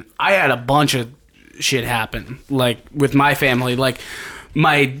 18, I had a bunch of shit happen, like, with my family. Like,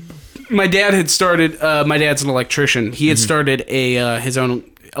 my dad had started, my dad's an electrician. He had started his own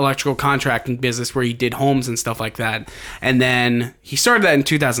electrical contracting business where he did homes and stuff like that. And then he started that in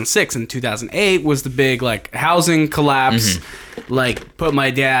 2006. And 2008 was the big like housing collapse, like put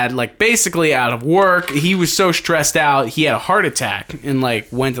my dad like basically out of work. He was so stressed out. He had a heart attack and like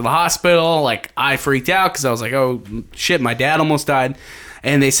went to the hospital. Like I freaked out because I was like, oh shit, my dad almost died.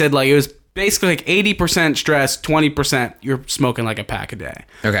 And they said like it was basically like 80% stress, 20% you're smoking like a pack a day.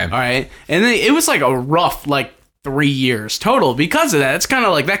 Okay. All right. And then it was like a rough like 3 years total because of that. It's kind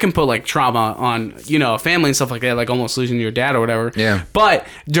of like that can put like trauma on, you know, a family and stuff like that, like almost losing your dad or whatever. Yeah. But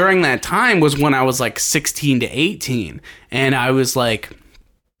during that time was when I was like 16 to 18 and I was like,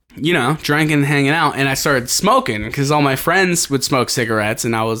 you know, drinking and hanging out, and I started smoking because all my friends would smoke cigarettes,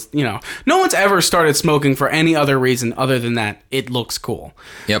 and I was, you know, no one's ever started smoking for any other reason other than that it looks cool.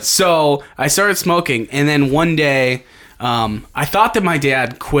 Yep. So I started smoking, and then one day, I thought that my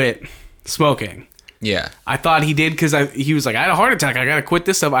dad quit smoking. Yeah. I thought he did because he was like, I had a heart attack, I gotta quit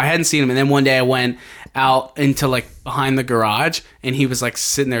this stuff. I hadn't seen him, and then one day I went out into like behind the garage, and he was like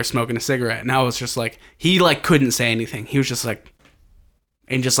sitting there smoking a cigarette, and I was just like, he like couldn't say anything. He was just like.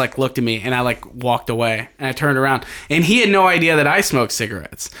 And just like looked at me, and I like walked away, and I turned around, and he had no idea that I smoked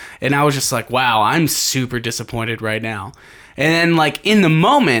cigarettes, and I was just like, wow, I'm super disappointed right now. And then like in the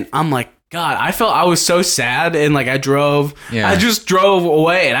moment, I'm like, God, I was so sad, and like I just drove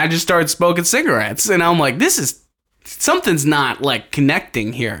away, and I just started smoking cigarettes, and I'm like, something's not like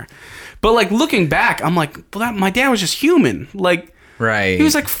connecting here. But like looking back, I'm like, well, my dad was just human, like. Right. He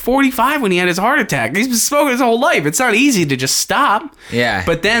was like 45 when he had his heart attack. He's been smoking his whole life. It's not easy to just stop. Yeah.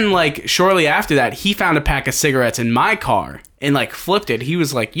 But then, like, shortly after that, he found a pack of cigarettes in my car and, like, flipped it. He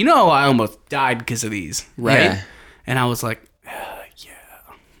was like, you know, I almost died because of these, right? Yeah. And I was like,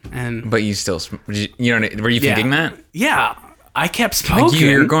 yeah. But you still, you know, were you thinking that? Yeah. I kept smoking. Like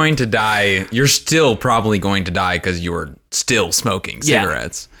you're going to die. You're still probably going to die because you were still smoking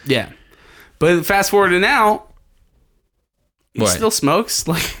cigarettes. Yeah. But fast forward to now. He What? still smokes.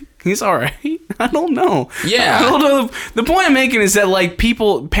 Like, he's all right. I don't know. Yeah. I don't know. The point I'm making is that, like,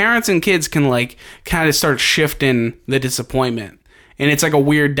 parents and kids can, like, kind of start shifting the disappointment. And it's, like, a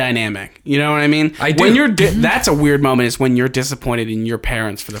weird dynamic. You know what I mean? I do. When you're that's a weird moment is when you're disappointed in your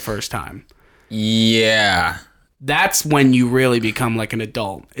parents for the first time. Yeah. That's when you really become, like, an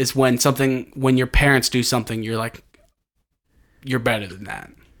adult. Is when your parents do something, you're like, you're better than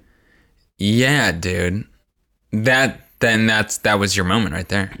that. Yeah, dude. That was your moment right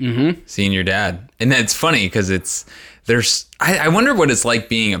there. Mm-hmm. Seeing your dad. And that's funny because I wonder what it's like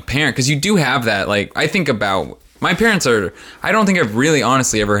being a parent, because you do have that, like, I think about my parents I don't think I've really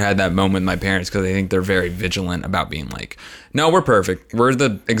honestly ever had that moment with my parents, because I think they're very vigilant about being like, no, we're perfect. We're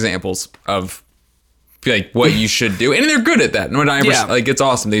the examples of like what you should do. And they're good at that. Like, it's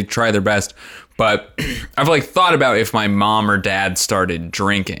awesome. They try their best. But I've like thought about if my mom or dad started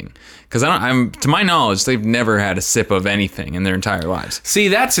drinking. Because to my knowledge, they've never had a sip of anything in their entire lives. See,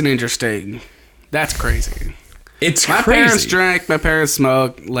 that's crazy. It's my crazy. Parents drank, my parents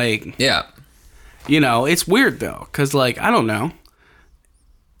smoked, like... Yeah. You know, it's weird, though, because, like, I don't know.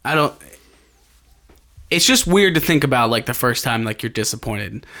 It's just weird to think about, like, the first time, like, you're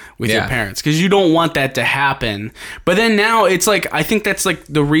disappointed with your parents, because you don't want that to happen. But then now, it's, like, I think that's, like,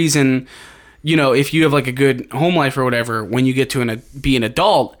 the reason, you know, if you have, like, a good home life or whatever, when you get to be an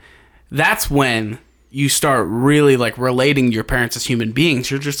adult... That's when you start really like relating to your parents as human beings.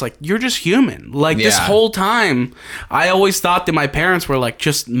 You're just human. Like this whole time, I always thought that my parents were like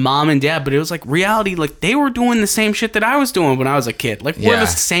just mom and dad, but it was like reality. Like they were doing the same shit that I was doing when I was a kid. Like we're the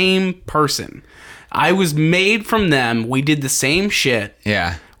same person. I was made from them. We did the same shit.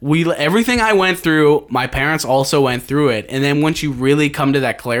 Yeah. Everything I went through, my parents also went through it. And then once you really come to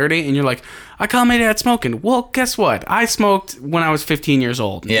that clarity and you're like, I caught my dad smoking. Well, guess what? I smoked when I was 15 years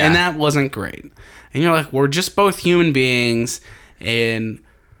old. Yeah. And that wasn't great. And you're like, we're just both human beings and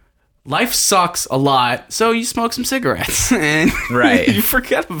life sucks a lot. So you smoke some cigarettes and you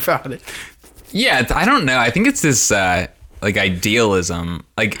forget about it. Yeah. I don't know. I think it's this, like idealism.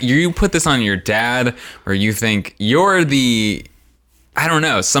 Like you put this on your dad, or you think you're I don't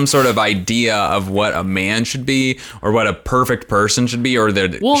know, some sort of idea of what a man should be, or what a perfect person should be, or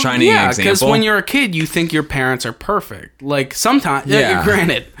the shining example. Because when you're a kid, you think your parents are perfect. Like sometimes,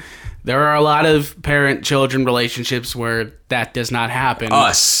 granted, there are a lot of parent-children relationships where that does not happen.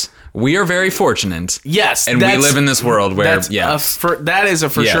 We are very fortunate. Yes. And we live in this world where, that is a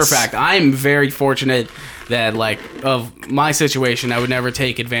for sure fact. I'm very fortunate that, like, of my situation, I would never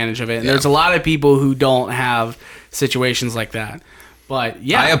take advantage of it. And there's a lot of people who don't have situations like that. But,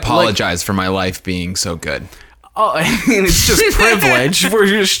 yeah. I apologize for my life being so good. Oh, I mean, it's just privilege. We're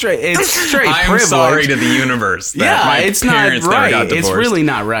just straight. It's straight privilege. I'm sorry to the univerce. That my it's parents not never right. got divorced. It's really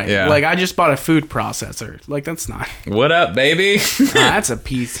not right. Yeah. Like, I just bought a food processor. Like, that's not. What up, baby? That's a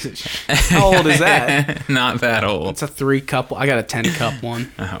piece. How old is that? Not that old. It's a 3-cup. I got a 10-cup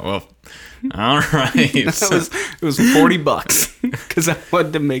one. Well, all right. It was $40 because I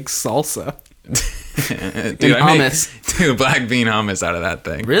wanted to make salsa. Dude, I hummus. made black bean hummus out of that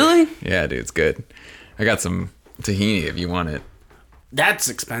thing. Really? Yeah, dude, it's good. I got some tahini if you want it. That's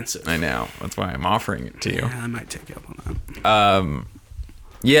expensive. I know. That's why I'm offering it to you. Yeah, I might take you up on that.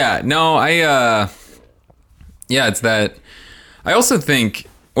 Yeah, no, yeah, it's that. I also think,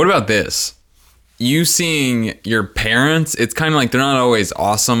 what about this? You seeing your parents, it's kind of like they're not always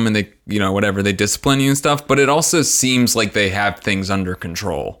awesome and they, whatever, they discipline you and stuff, but it also seems like they have things under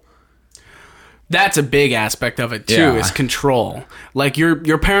control. That's a big aspect of it too, Yeah. is control. Like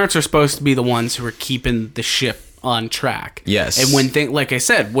your parents are supposed to be the ones who are keeping the ship on track. Yes. And like I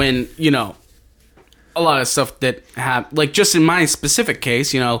said, when, a lot of stuff that happened, like just in my specific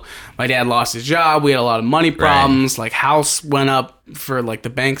case, my dad lost his job. We had a lot of money problems. Like house went up for like the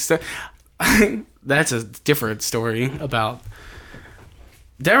bank stuff. That's a different story about.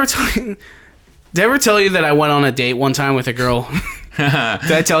 Did I ever tell you that I went on a date one time with a girl?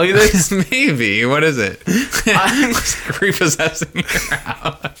 Did I tell you this? Maybe. What is it? Repossessing your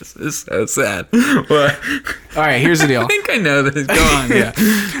house. This is so sad. What? All right, here's the deal. I think I know this. Go on. Yeah.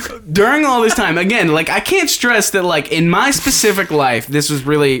 During all this time, again, like I can't stress that, like in my specific life, this was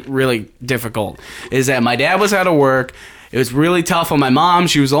really, really difficult. Is that my dad was out of work. It was really tough on my mom.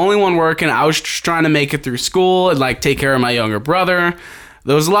 She was the only one working. I was just trying to make it through school and like take care of my younger brother.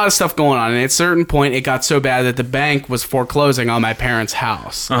 There was a lot of stuff going on, and at a certain point, it got so bad that the bank was foreclosing on my parents'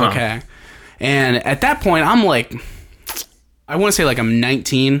 house. Uh-huh. Okay, and at that point, I'm like, I want to say like I'm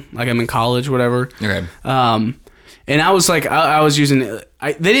 19, like I'm in college, whatever. Okay. And I was like, I was using.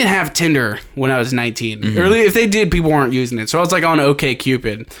 They didn't have Tinder when I was 19. Mm-hmm. Or if they did, people weren't using it. So I was like on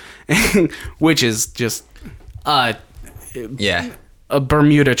OkCupid, which is just Yeah. a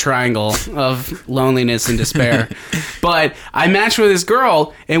Bermuda Triangle of loneliness and despair. But I matched with this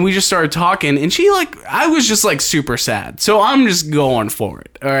girl and we just started talking, and I was just like super sad. So I'm just going for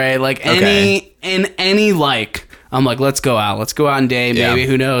it. All right. Like I'm like, let's go out and date. Maybe,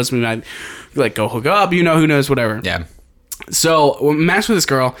 who knows? We might like go hook up, who knows, whatever. Yeah. So we matched with this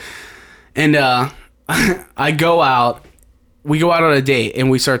girl and I go out, we go out on a date and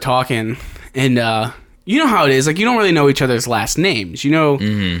we start talking, and you know how it is. Like, you don't really know each other's last names. You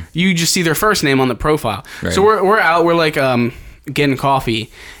just see their first name on the profile. Right. So we're out. We're like getting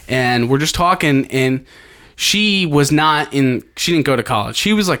coffee, and we're just talking. And she didn't go to college.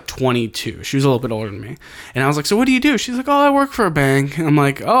 She was like 22. She was a little bit older than me. And I was like, so what do you do? She's like, oh, I work for a bank. And I'm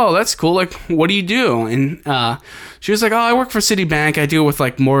like, oh, that's cool. Like, what do you do? And she was like, oh, I work for Citibank. I deal with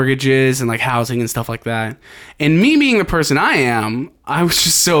like mortgages and like housing and stuff like that. And me being the person I am, I was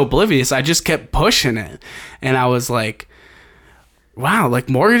just so oblivious. I just kept pushing it. And I was like, wow, like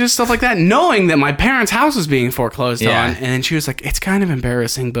mortgages, stuff like that, knowing that my parents' house was being foreclosed on. And then she was like, it's kind of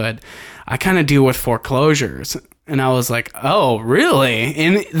embarrassing, but I kind of deal with foreclosures. And I was like, oh, really?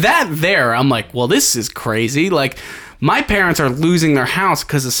 And I'm like, well, this is crazy. Like, my parents are losing their house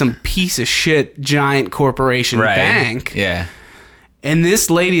because of some piece of shit giant corporation bank. Yeah. And this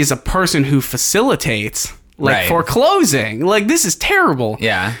lady is a person who facilitates foreclosing. Like, this is terrible.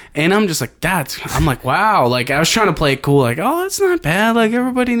 Yeah. And I'm just like, I'm like, wow. Like, I was trying to play it cool. Like, oh, that's not bad. Like,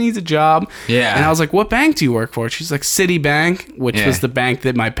 everybody needs a job. Yeah. And I was like, what bank do you work for? She's like, Citibank, which was the bank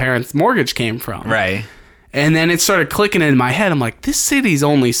that my parents' mortgage came from. Right. And then it started clicking in my head. I'm like, this city's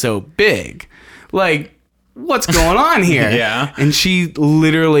only so big. Like, what's going on here? Yeah. And she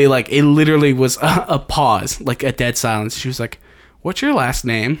literally, it literally was a pause, like a dead silence. She was like, what's your last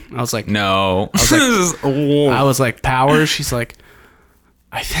name? I was like, no. I was like, Powers. She's like,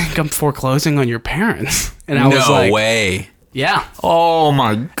 I think I'm foreclosing on your parents. And I was like, no way. Yeah. Oh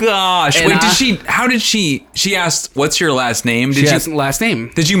my gosh. And wait, she asked, what's your last name? She asked last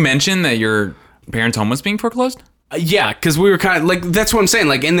name. Did you mention that your parents' home was being foreclosed? Yeah, because we were kind of like, that's what I'm saying,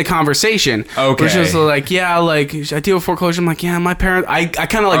 like in the conversation. Okay. Which was like, yeah, like I deal with foreclosure. I'm like, yeah, my parents, I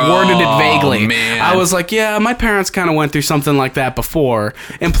kind of like worded it vaguely. Man. I was like, yeah, my parents kind of went through something like that before.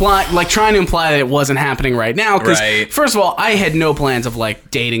 Trying to imply that it wasn't happening right now. Because first of all, I had no plans of like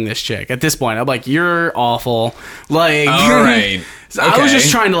dating this chick at this point. I'm like, you're awful. Like, all right. So I was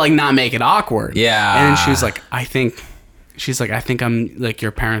just trying to like not make it awkward. Yeah. And she was like, I think I'm like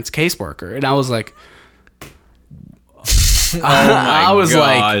your parents' caseworker. And I was like, I was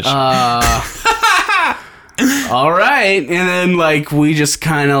gosh. Like, all right. And then like we just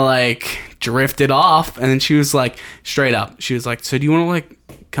kind of like drifted off, and then she was like, straight up, she was like, so do you want to like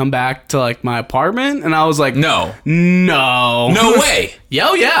come back to like my apartment? And I was like, No way.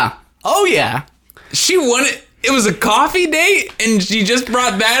 Oh yeah. She wanted. It was a coffee date, and she just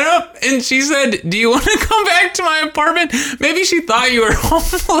brought that up, and she said, do you want to come back to my apartment? Maybe she thought you were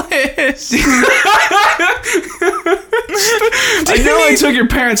homeless. I know I took your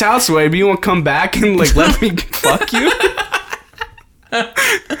parents' house away, but you want to come back and like let me fuck you?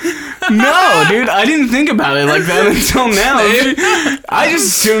 No, dude, I didn't think about it like that until now. I just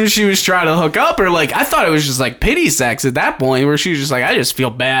assumed she was trying to hook up, or like, I thought it was just like pity sex at that point, where she was just like, I just feel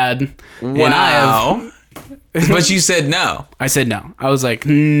bad. Wow. But you said no. I said no. I was like,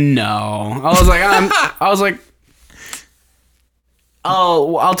 no. I was like,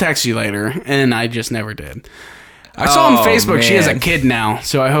 oh, I'll text you later, and I just never did. I saw on Facebook, man. She has a kid now,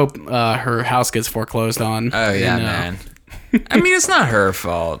 so I hope her house gets foreclosed on. Oh yeah, man. I mean, it's not her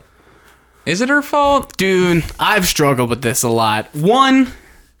fault. Is it her fault? Dude, I've struggled with this a lot. One,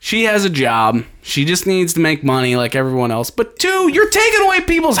 she has a job. She just needs to make money like everyone else. But two, you're taking away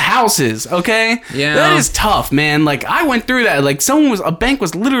people's houses, okay? Yeah. That is tough, man. Like, I went through that. Like, a bank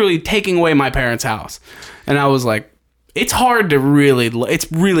was literally taking away my parents' house. And I was like, it's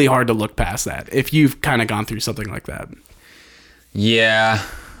really hard to look past that if you've kind of gone through something like that. Yeah.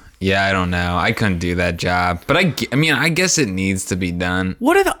 Yeah, I don't know. I couldn't do that job. But I mean, I guess it needs to be done.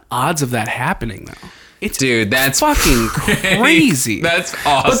 What are the odds of that happening, though? Dude, that's fucking crazy. That's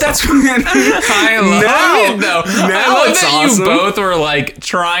awesome. But that's I love it, though. I love that awesome. You both were like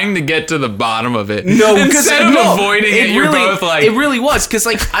trying to get to the bottom of it. No, instead of avoiding it, you're both like, it really was, because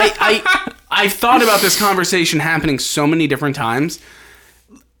like I thought about this conversation happening so many different times.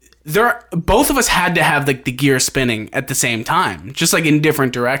 Both of us had to have like the gear spinning at the same time, just like in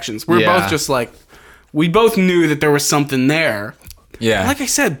different directions. We're both just like, we both knew that there was something there. Yeah. Like I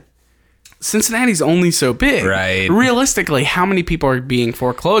said, Cincinnati's only so big. Right. Realistically, how many people are being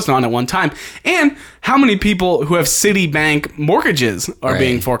foreclosed on at one time? And how many people who have Citibank mortgages are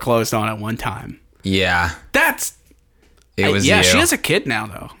being foreclosed on at one time? Yeah. She has a kid now,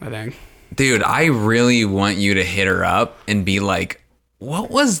 though, I think. Dude, I really want you to hit her up and be like, what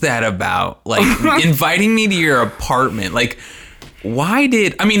was that about? Like, inviting me to your apartment. Like,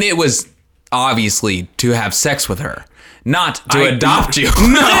 it was obviously to have sex with her. Not to adopt you.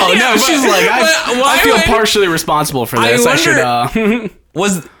 No, she's like, I feel partially responsible for this.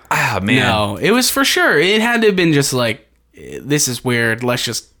 Man. No, it was for sure. It had to have been just like, this is weird. Let's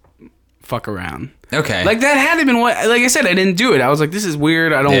just fuck around. Okay. Like, that had to have been what, like I said, I didn't do it. I was like, this is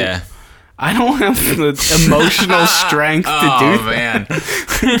weird. I don't have the emotional strength to do that.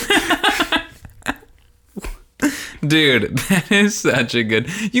 Oh, man. Dude, that is such a good...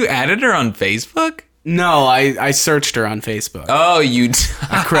 You added her on Facebook? No, I searched her on Facebook. Oh,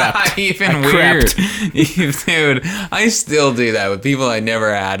 I crept. Even weird. Dude, I still do that with people I never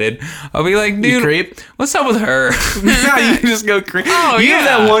added. I'll be like, dude, creep? What's up with her? Yeah, you just go creep. Oh, you have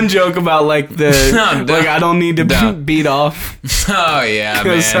that one joke about like I don't need to beat off. Oh, yeah,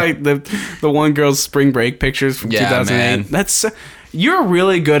 man. It's like the one girl's spring break pictures from 2008. Man. You're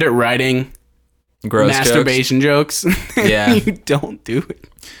really good at writing gross masturbation jokes. Yeah. You don't do it.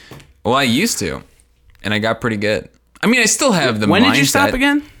 Well, I used to. And I got pretty good. I mean, I still have the mindset. When did you stop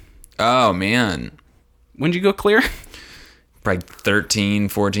again? Oh, man. When did you go clear? Probably 13,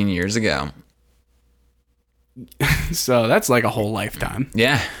 14 years ago. So that's like a whole lifetime.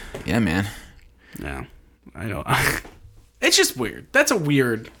 Yeah. Yeah, man. Yeah. I know. It's just weird. That's a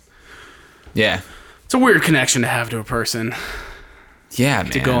weird... Yeah. It's a weird connection to have to a person. Yeah,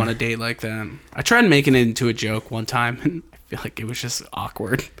 man. To go on a date like that. I tried making it into a joke one time, and I feel like it was just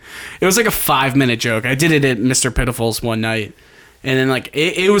awkward. It was like a 5-minute joke. I did it at Mr. Pitiful's one night, and then like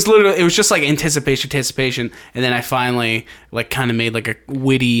it was literally, it was just like anticipation, and then I finally like kind of made like a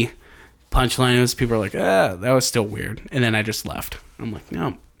witty punchline. It was, people were like, that was still weird, and then I just left. I'm like,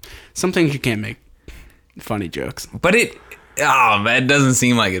 no, some things you can't make funny jokes. But it doesn't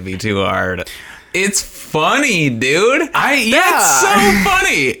seem like it'd be too hard. It's funny, dude. That's so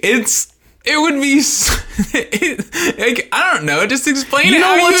funny. It would be like, I don't know. Just explain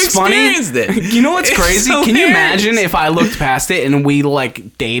how you experienced it. You know what's crazy? Can you imagine if I looked past it and we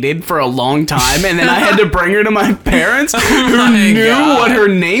like dated for a long time, and then I had to bring her to my parents who knew what her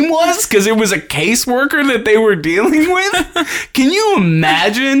name was because it was a caseworker that they were dealing with? Can you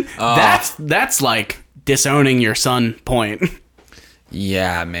imagine? That's like disowning your son point.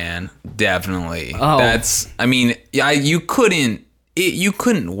 Yeah, man, definitely. You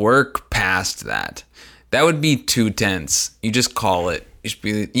couldn't work past that. That would be too tense. You just call it. You should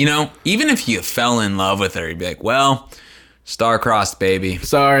be, even if you fell in love with her, you'd be like, well, Star-crossed, baby.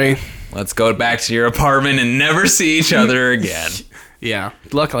 Sorry. Let's go back to your apartment and never see each other again. Yeah.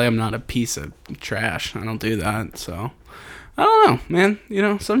 Luckily, I'm not a piece of trash. I don't do that, so... I don't know, man. You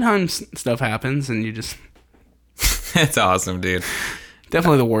know, sometimes stuff happens and you just... That's awesome, dude.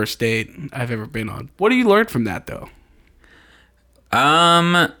 Definitely the worst date I've ever been on. What do you learn from that, though?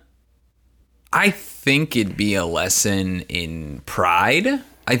 I think it'd be a lesson in pride.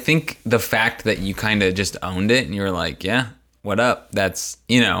 I think the fact that you kind of just owned it and you were like, yeah, what up? That's,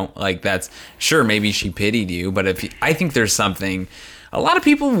 that's, sure, maybe she pitied you, but I think there's something, a lot of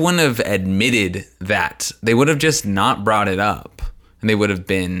people wouldn't have admitted that. They would have just not brought it up, and they would have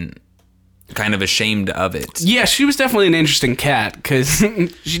been kind of ashamed of it. Yeah, she was definitely an interesting cat, because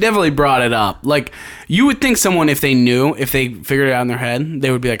she definitely brought it up. Like, you would think someone, if they figured it out in their head,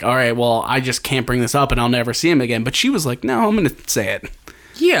 they would be like, all right, well, I just can't bring this up and I'll never see him again. But she was like, no, I'm going to say it.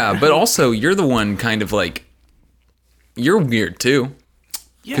 Yeah, but also, you're the one kind of like, you're weird too.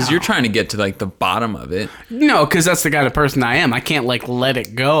 Because you're trying to get to like the bottom of it. No, because that's the kind of person I am. I can't like let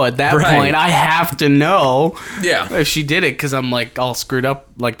it go at that point. I have to know if she did it, because I'm like all screwed up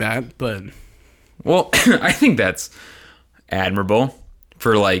like that. But well, I think that's admirable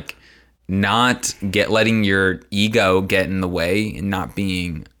for like not letting your ego get in the way and not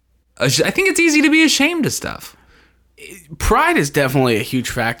being. I think it's easy to be ashamed of stuff. Pride is definitely a huge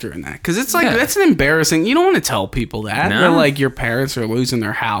factor in that, because it's like that's an embarrassing. You don't want to tell people that they're like your parents are losing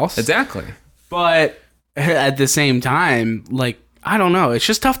their house. Exactly. But at the same time, like, I don't know, it's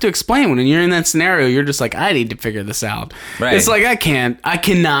just tough to explain when you're in that scenario. You're just like, I need to figure this out. Right. It's like I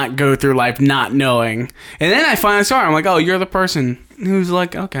cannot go through life not knowing. And then I finally saw her. I'm like, oh, you're the person who's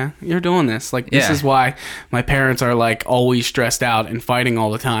like, okay, you're doing this. Like, this is why my parents are like always stressed out and fighting all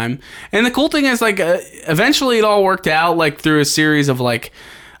the time. And the cool thing is, like, eventually it all worked out, like, through a series of like,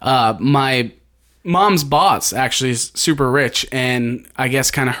 my mom's boss actually is super rich, and I guess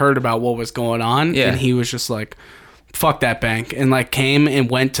kind of heard about what was going on. Yeah. And he was just like, fuck that bank, and like came and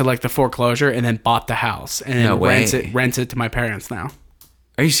went to like the foreclosure and then bought the house and rents it to my parents now.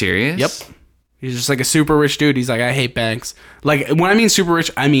 Are you serious? Yep. He's just like a super rich dude. He's like, I hate banks. Like, when I mean super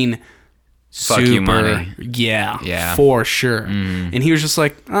rich, I mean fuck you money. Yeah, for sure. And he was just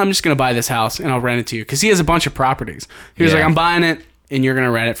like, I'm just gonna buy this house and I'll rent it to you, because he has a bunch of properties. He was like, I'm buying it and you're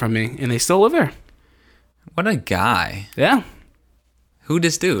gonna rent it from me, and they still live there. What a guy. Yeah. Who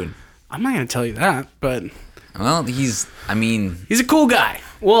this dude? I'm not gonna tell you that, but well, he's a cool guy.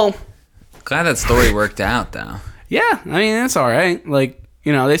 Well, glad that story worked out, though. Yeah, I mean, that's all right. Like,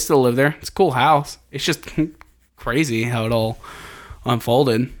 they still live there. It's a cool house. It's just crazy how it all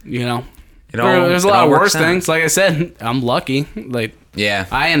unfolded, There's a lot of worse things. Like I said, I'm lucky. Like, yeah,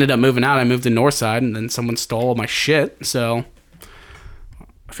 I ended up moving out. I moved to North Side, and then someone stole all my shit. So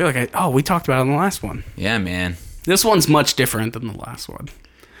I feel like we talked about it in the last one. Yeah, man. This one's much different than the last one.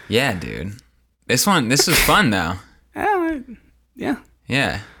 Yeah, dude. This is fun, though. Yeah.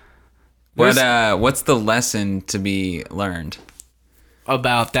 Yeah. What's the lesson to be learned?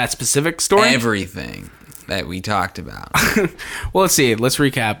 About that specific story? Everything that we talked about. Well, let's see. Let's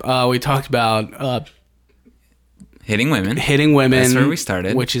recap. We talked about hitting women. That's where we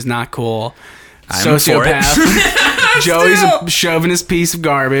started. Which is not cool. I'm Sociopath. Joey's a chauvinist piece of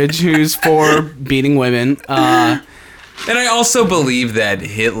garbage who's for beating women. And I also believe that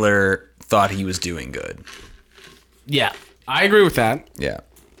Hitler thought he was doing good. Yeah, I agree with that. Yeah.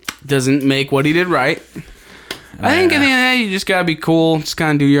 Doesn't make what he did right. I think in the end, you just gotta be cool. Just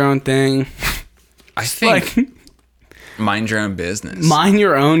kind of do your own thing. I think mind your own business. Mind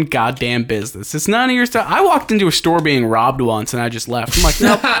your own goddamn business. It's none of your stuff. I walked into a store being robbed once, and I just left. I'm like,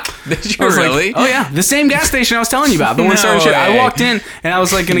 nope. Did you really? Like, oh yeah, the same gas station I was telling you about. The one started shit. I walked in, and I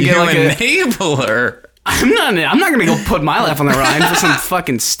was like gonna get like an enabler. I'm not gonna go put my life on the line for some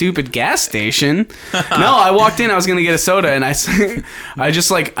fucking stupid gas station. No, I walked in, I was gonna get a soda, and I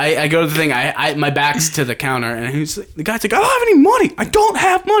just like I go to the thing, my back's to the counter, and the guy's like, I don't have any money. I don't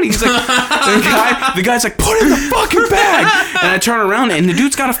have money. He's like, the guy's like, put it in the fucking bag. And I turn around, and the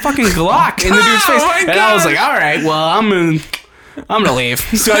dude's got a fucking Glock in the dude's face, and I was like, all right, well, I'm gonna leave.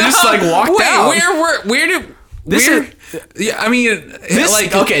 So I just like walked out. Where did this? Yeah, I mean,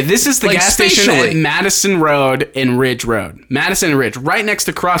 this is the gas station at Madison Road and Ridge Road. Madison and Ridge, right next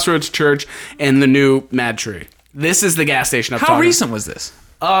to Crossroads Church and the new Mad Tree. This is the gas station. How recent was this?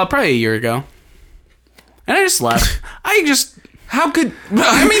 Probably a year ago. And I just left. How could...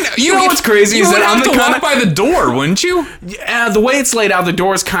 I mean, you know what's crazy is that I'm the walk by the door, wouldn't you? Yeah, the way it's laid out, the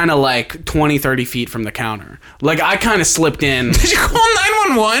door's kind of like 20, 30 feet from the counter. Like, I kind of slipped in. Did you call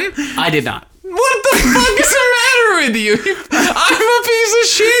 911? I did not. What the fuck is the matter matter with you? I'm a piece of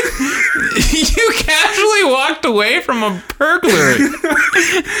shit. You casually walked away from a burglary.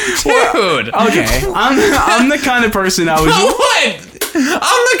 Dude. Okay. I'm the kind of person I was... What? I'm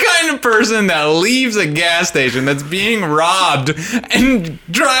the kind of person that leaves a gas station that's being robbed and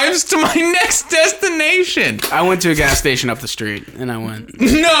drives to my next destination. I went to a gas station up the street, and I went...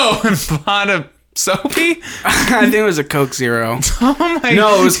 No, and bought a Soapy? I think it was a Coke Zero. Oh my...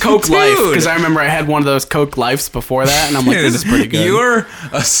 No, it was Coke dude. Life, because I remember I had one of those Coke Lifes before that, and I'm like, this is pretty good. You're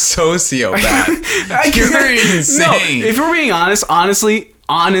a sociopath. You're insane. No, if we're being honest, honestly,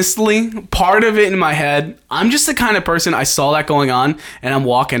 part of it in my head, I'm just the kind of person, I saw that going on, and I'm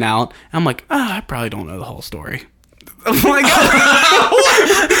walking out, and I'm like, I probably don't know the whole story. I'm like,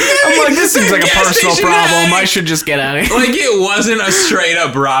 this seems like a personal problem. I should just get out of here. Like, it wasn't a straight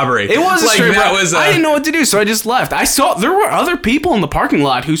up robbery. It was like, a straight that robbery. I didn't know what to do, so I just left. I saw there were other people in the parking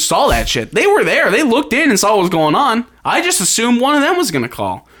lot who saw that shit. They were there. They looked in and saw what was going on. I just assumed one of them was going to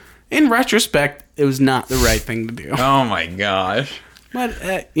call. In retrospect, it was not the right thing to do. Oh my gosh. But,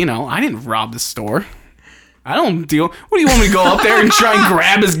 I didn't rob the store. I don't deal... What, do you want me to go up there and try and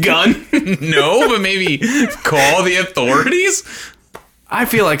grab his gun? No, but maybe call the authorities? I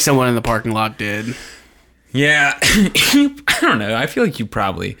feel like someone in the parking lot did. Yeah. I don't know. I feel like you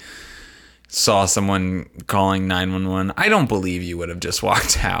probably saw someone calling 911. I don't believe you would have just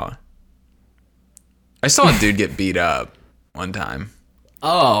walked out. I saw a dude get beat up one time.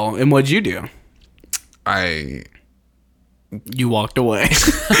 Oh, and what'd you do? You walked away.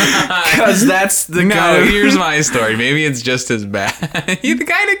 Because that's the No, here's my story. Maybe it's just as bad. You the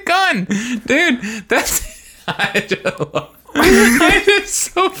guy had a gun. Dude, that's... It's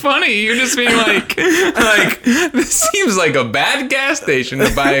so funny. You're just being like, this seems like a bad gas station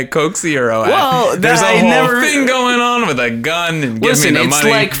to buy a Coke Zero at. Well, there's a whole thing going on with a gun and give me the money. Listen, it's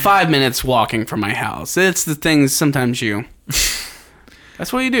like 5 minutes walking from my house. It's the things sometimes you...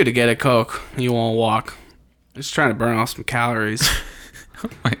 That's what you do to get a Coke. You won't walk. Just trying to burn off some calories. Oh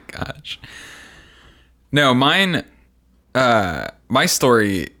my gosh. No, mine, my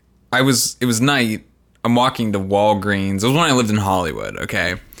story, it was night. I'm walking to Walgreens. It was when I lived in Hollywood,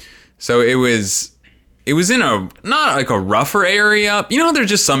 okay? So it was in not like a rougher area. You know how there's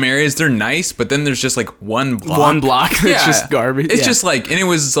just some areas, they're nice, but then there's just like one block. One block that's just garbage. It's just like, and it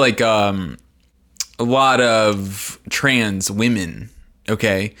was like a lot of trans women,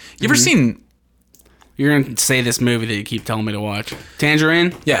 okay? You ever seen... You're going to say this movie that you keep telling me to watch.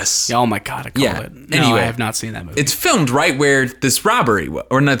 Tangerine? Yes. Oh my God, I call it. No, anyway, I have not seen that movie. It's filmed right where this robbery was.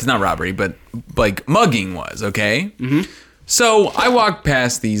 Or no, it's not robbery, but like mugging was, okay? Mm-hmm. So I walk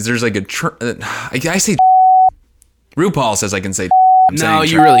past these. There's like I say RuPaul says I can say no,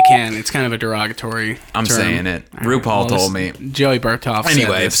 you really can. It's kind of a derogatory I'm term. saying it. RuPaul told me. Joey Berthoff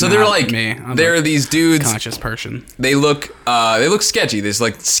Anyway, said so they're like, there are these dudes. Conscious person. They look sketchy. There's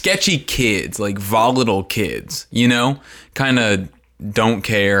like sketchy kids, like volatile kids, you know? Kind of don't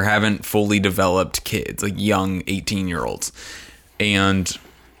care, haven't fully developed kids, like young 18-year-olds. And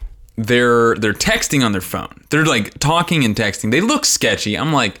they're texting on their phone. They're like talking and texting. They look sketchy.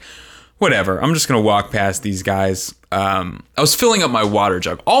 I'm like, whatever. I'm just going to walk past these guys. I was filling up my water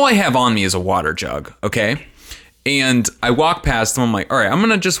jug. All I have on me is a water jug, okay? And I walk past them. I'm like, all right, I'm going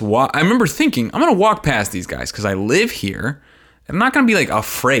to just walk. I remember thinking, I'm going to walk past these guys because I live here. I'm not going to be like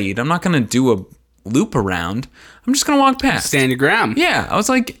afraid. I'm not going to do a loop around. I'm just going to walk past. Stand your ground. Yeah. I was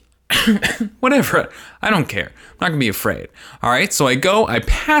like, whatever. I don't care. I'm not going to be afraid. All right. So I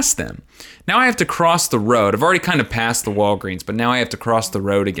pass them. Now I have to cross the road. I've already kind of passed the Walgreens, but now I have to cross the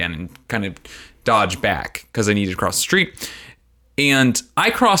road again and kind of dodge back because I need to cross the street. And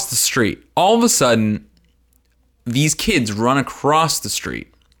I cross the street. All of a sudden, these kids run across the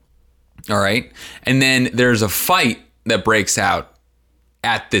street. All right. And then there's a fight that breaks out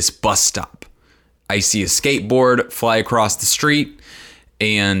at this bus stop. I see a skateboard fly across the street,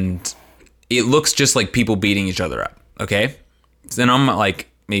 and it looks just like people beating each other up. Okay. Then I'm like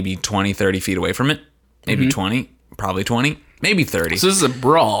maybe 20, 30 feet away from it. Maybe 20, probably 20, maybe 30. So this is a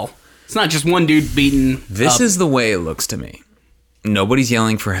brawl. It's not just one dude beating This up. is the way it looks to me. Nobody's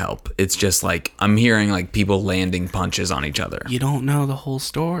yelling for help. It's just like I'm hearing like people landing punches on each other. You don't know the whole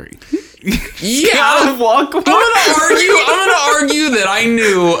story. Yeah, I'm gonna argue that I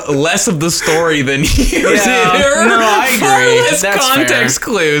knew less of the story than you did. No, I agree. Far less That's context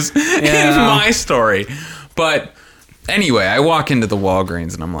clues in my story. But anyway, I walk into the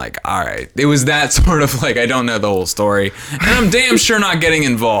Walgreens and I'm like, all right. It was that sort of like, I don't know the whole story. And I'm damn sure not getting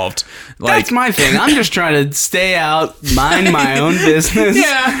involved. Like, that's my thing. I'm just trying to stay out, mind my own business.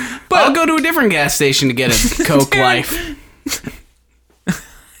 Yeah. But I'll go to a different gas station to get a Coke Life.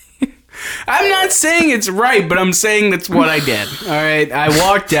 I'm not saying it's right, but I'm saying that's what I did. All right, I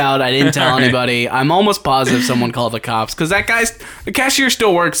walked out. I didn't tell anybody. I'm almost positive someone called the cops because the cashier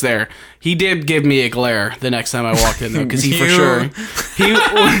still works there. He did give me a glare the next time I walked in though, because he didn't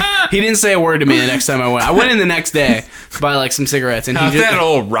say a word to me the next time I went. I went in the next day to buy like some cigarettes, and How'd that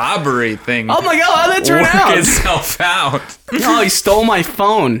whole robbery thing? Oh my god, how'd that turn work out? itself out. Oh, he stole my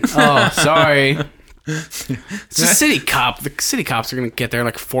phone. Oh, sorry. It's a city cop. The city cops are gonna get there in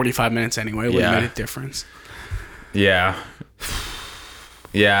like 45 minutes anyway. It wouldn't make a difference. Yeah.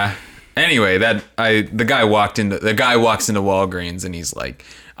 Yeah. Anyway, the guy walks into Walgreens and he's like,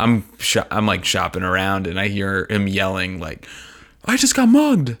 I'm like shopping around and I hear him yelling like, I just got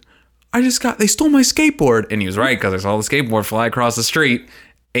mugged. They stole my skateboard. And he was right because I saw the skateboard fly across the street.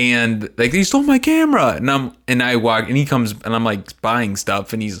 And like they stole my camera. And I walk and he comes and I'm like buying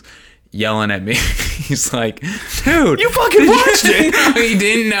stuff and he's yelling at me. He's like, dude, you fucking watched it. He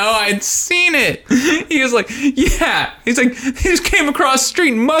didn't know I'd seen it. He was like, yeah. He's like, he just came across the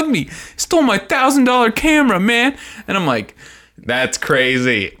street and mugged me. Stole my $1,000 camera, man. And I'm like, that's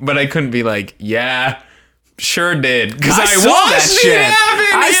crazy. But I couldn't be like, yeah, sure did. Because I saw that shit.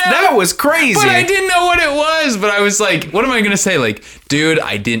 That was crazy. But I didn't know what it was. But I was like, what am I going to say? Like, dude,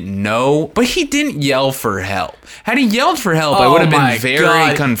 I didn't know. But he didn't yell for help. Had he yelled for help, I would have been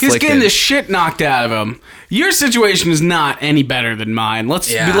very conflicted. He's getting the shit knocked out of him. Your situation is not any better than mine.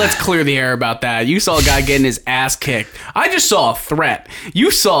 Let's clear the air about that. You saw a guy getting his ass kicked. I just saw a threat. You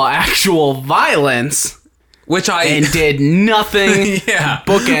saw actual violence. And did nothing. Yeah.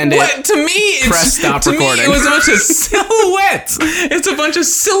 Bookend it. What to me? Press stop recording. Me, it was a bunch of silhouettes. It's a bunch of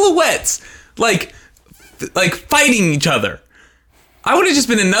silhouettes, like fighting each other. I would have just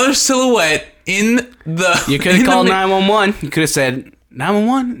been another silhouette in the. You could have called 911. You could have said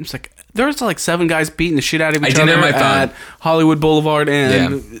 911. It's like there's like 7 guys beating the shit out of each other at Hollywood Boulevard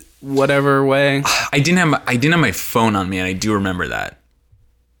and whatever way. I didn't have my phone on me, and I do remember that.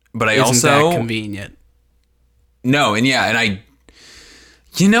 But I Isn't that convenient? No, and I,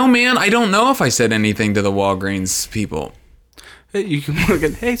 man, I don't know if I said anything to the Walgreens people. Hey, you can look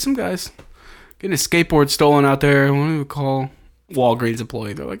at, hey, some guys getting a skateboard stolen out there. I want to call Walgreens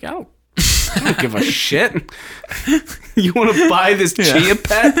employee. They're like, I don't give a shit. You want to buy this Chia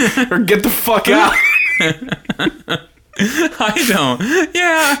Pet or get the fuck out?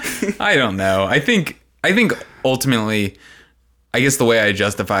 I don't know. I think ultimately, I guess the way I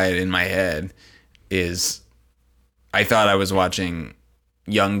justify it in my head is I thought I was watching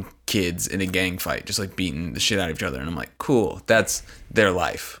young kids in a gang fight, just like beating the shit out of each other. And I'm like, cool, that's their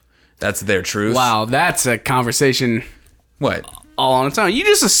life. That's their truth. Wow, that's a conversation. What? All on its own. You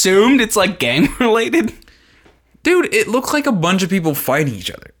just assumed it's like gang related? Dude, it looked like a bunch of people fighting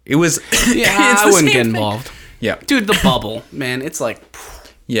each other. It was... Yeah, I wouldn't get involved. Thing. Yeah. Dude, the bubble, man, it's like...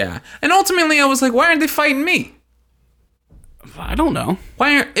 Yeah. And ultimately, I was like, why aren't they fighting me? I don't know.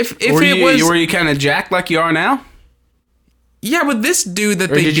 Why aren't... If were you kind of jacked like you are now? Yeah, but this dude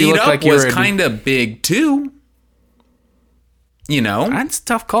that they beat up was kind of big, too. You know? That's a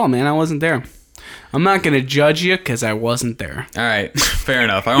tough call, man. I wasn't there. I'm not going to judge you because I wasn't there. All right. Fair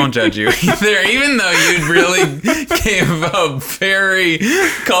enough. I won't judge you either, even though you really gave a very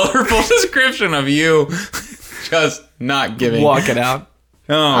colorful description of you just not giving... Walk it out.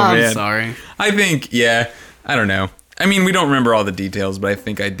 Oh, man. I'm sorry. I think, I don't know. I mean, we don't remember all the details, but I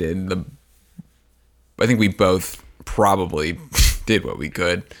think I did. I think we both... probably did what we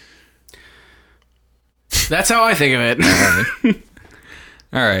could. That's how I think of it.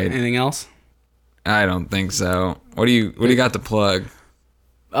 All right. Anything else? I don't think so. What do you got to plug?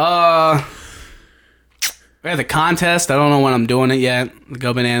 We had the contest. I don't know when I'm doing it yet. The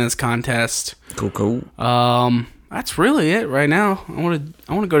Go Bananas contest. Cool. That's really it right now. I want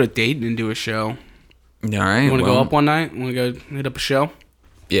to go to Dayton and do a show. All right. You want to go up one night? Want to go hit up a show?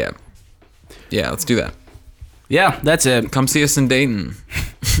 Yeah. Yeah, let's do that. Yeah, that's it. Come see us in Dayton.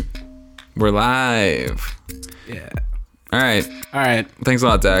 We're live. Yeah. All right. All right. Thanks a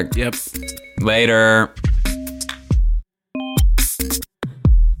lot, Zach. Yep. Later.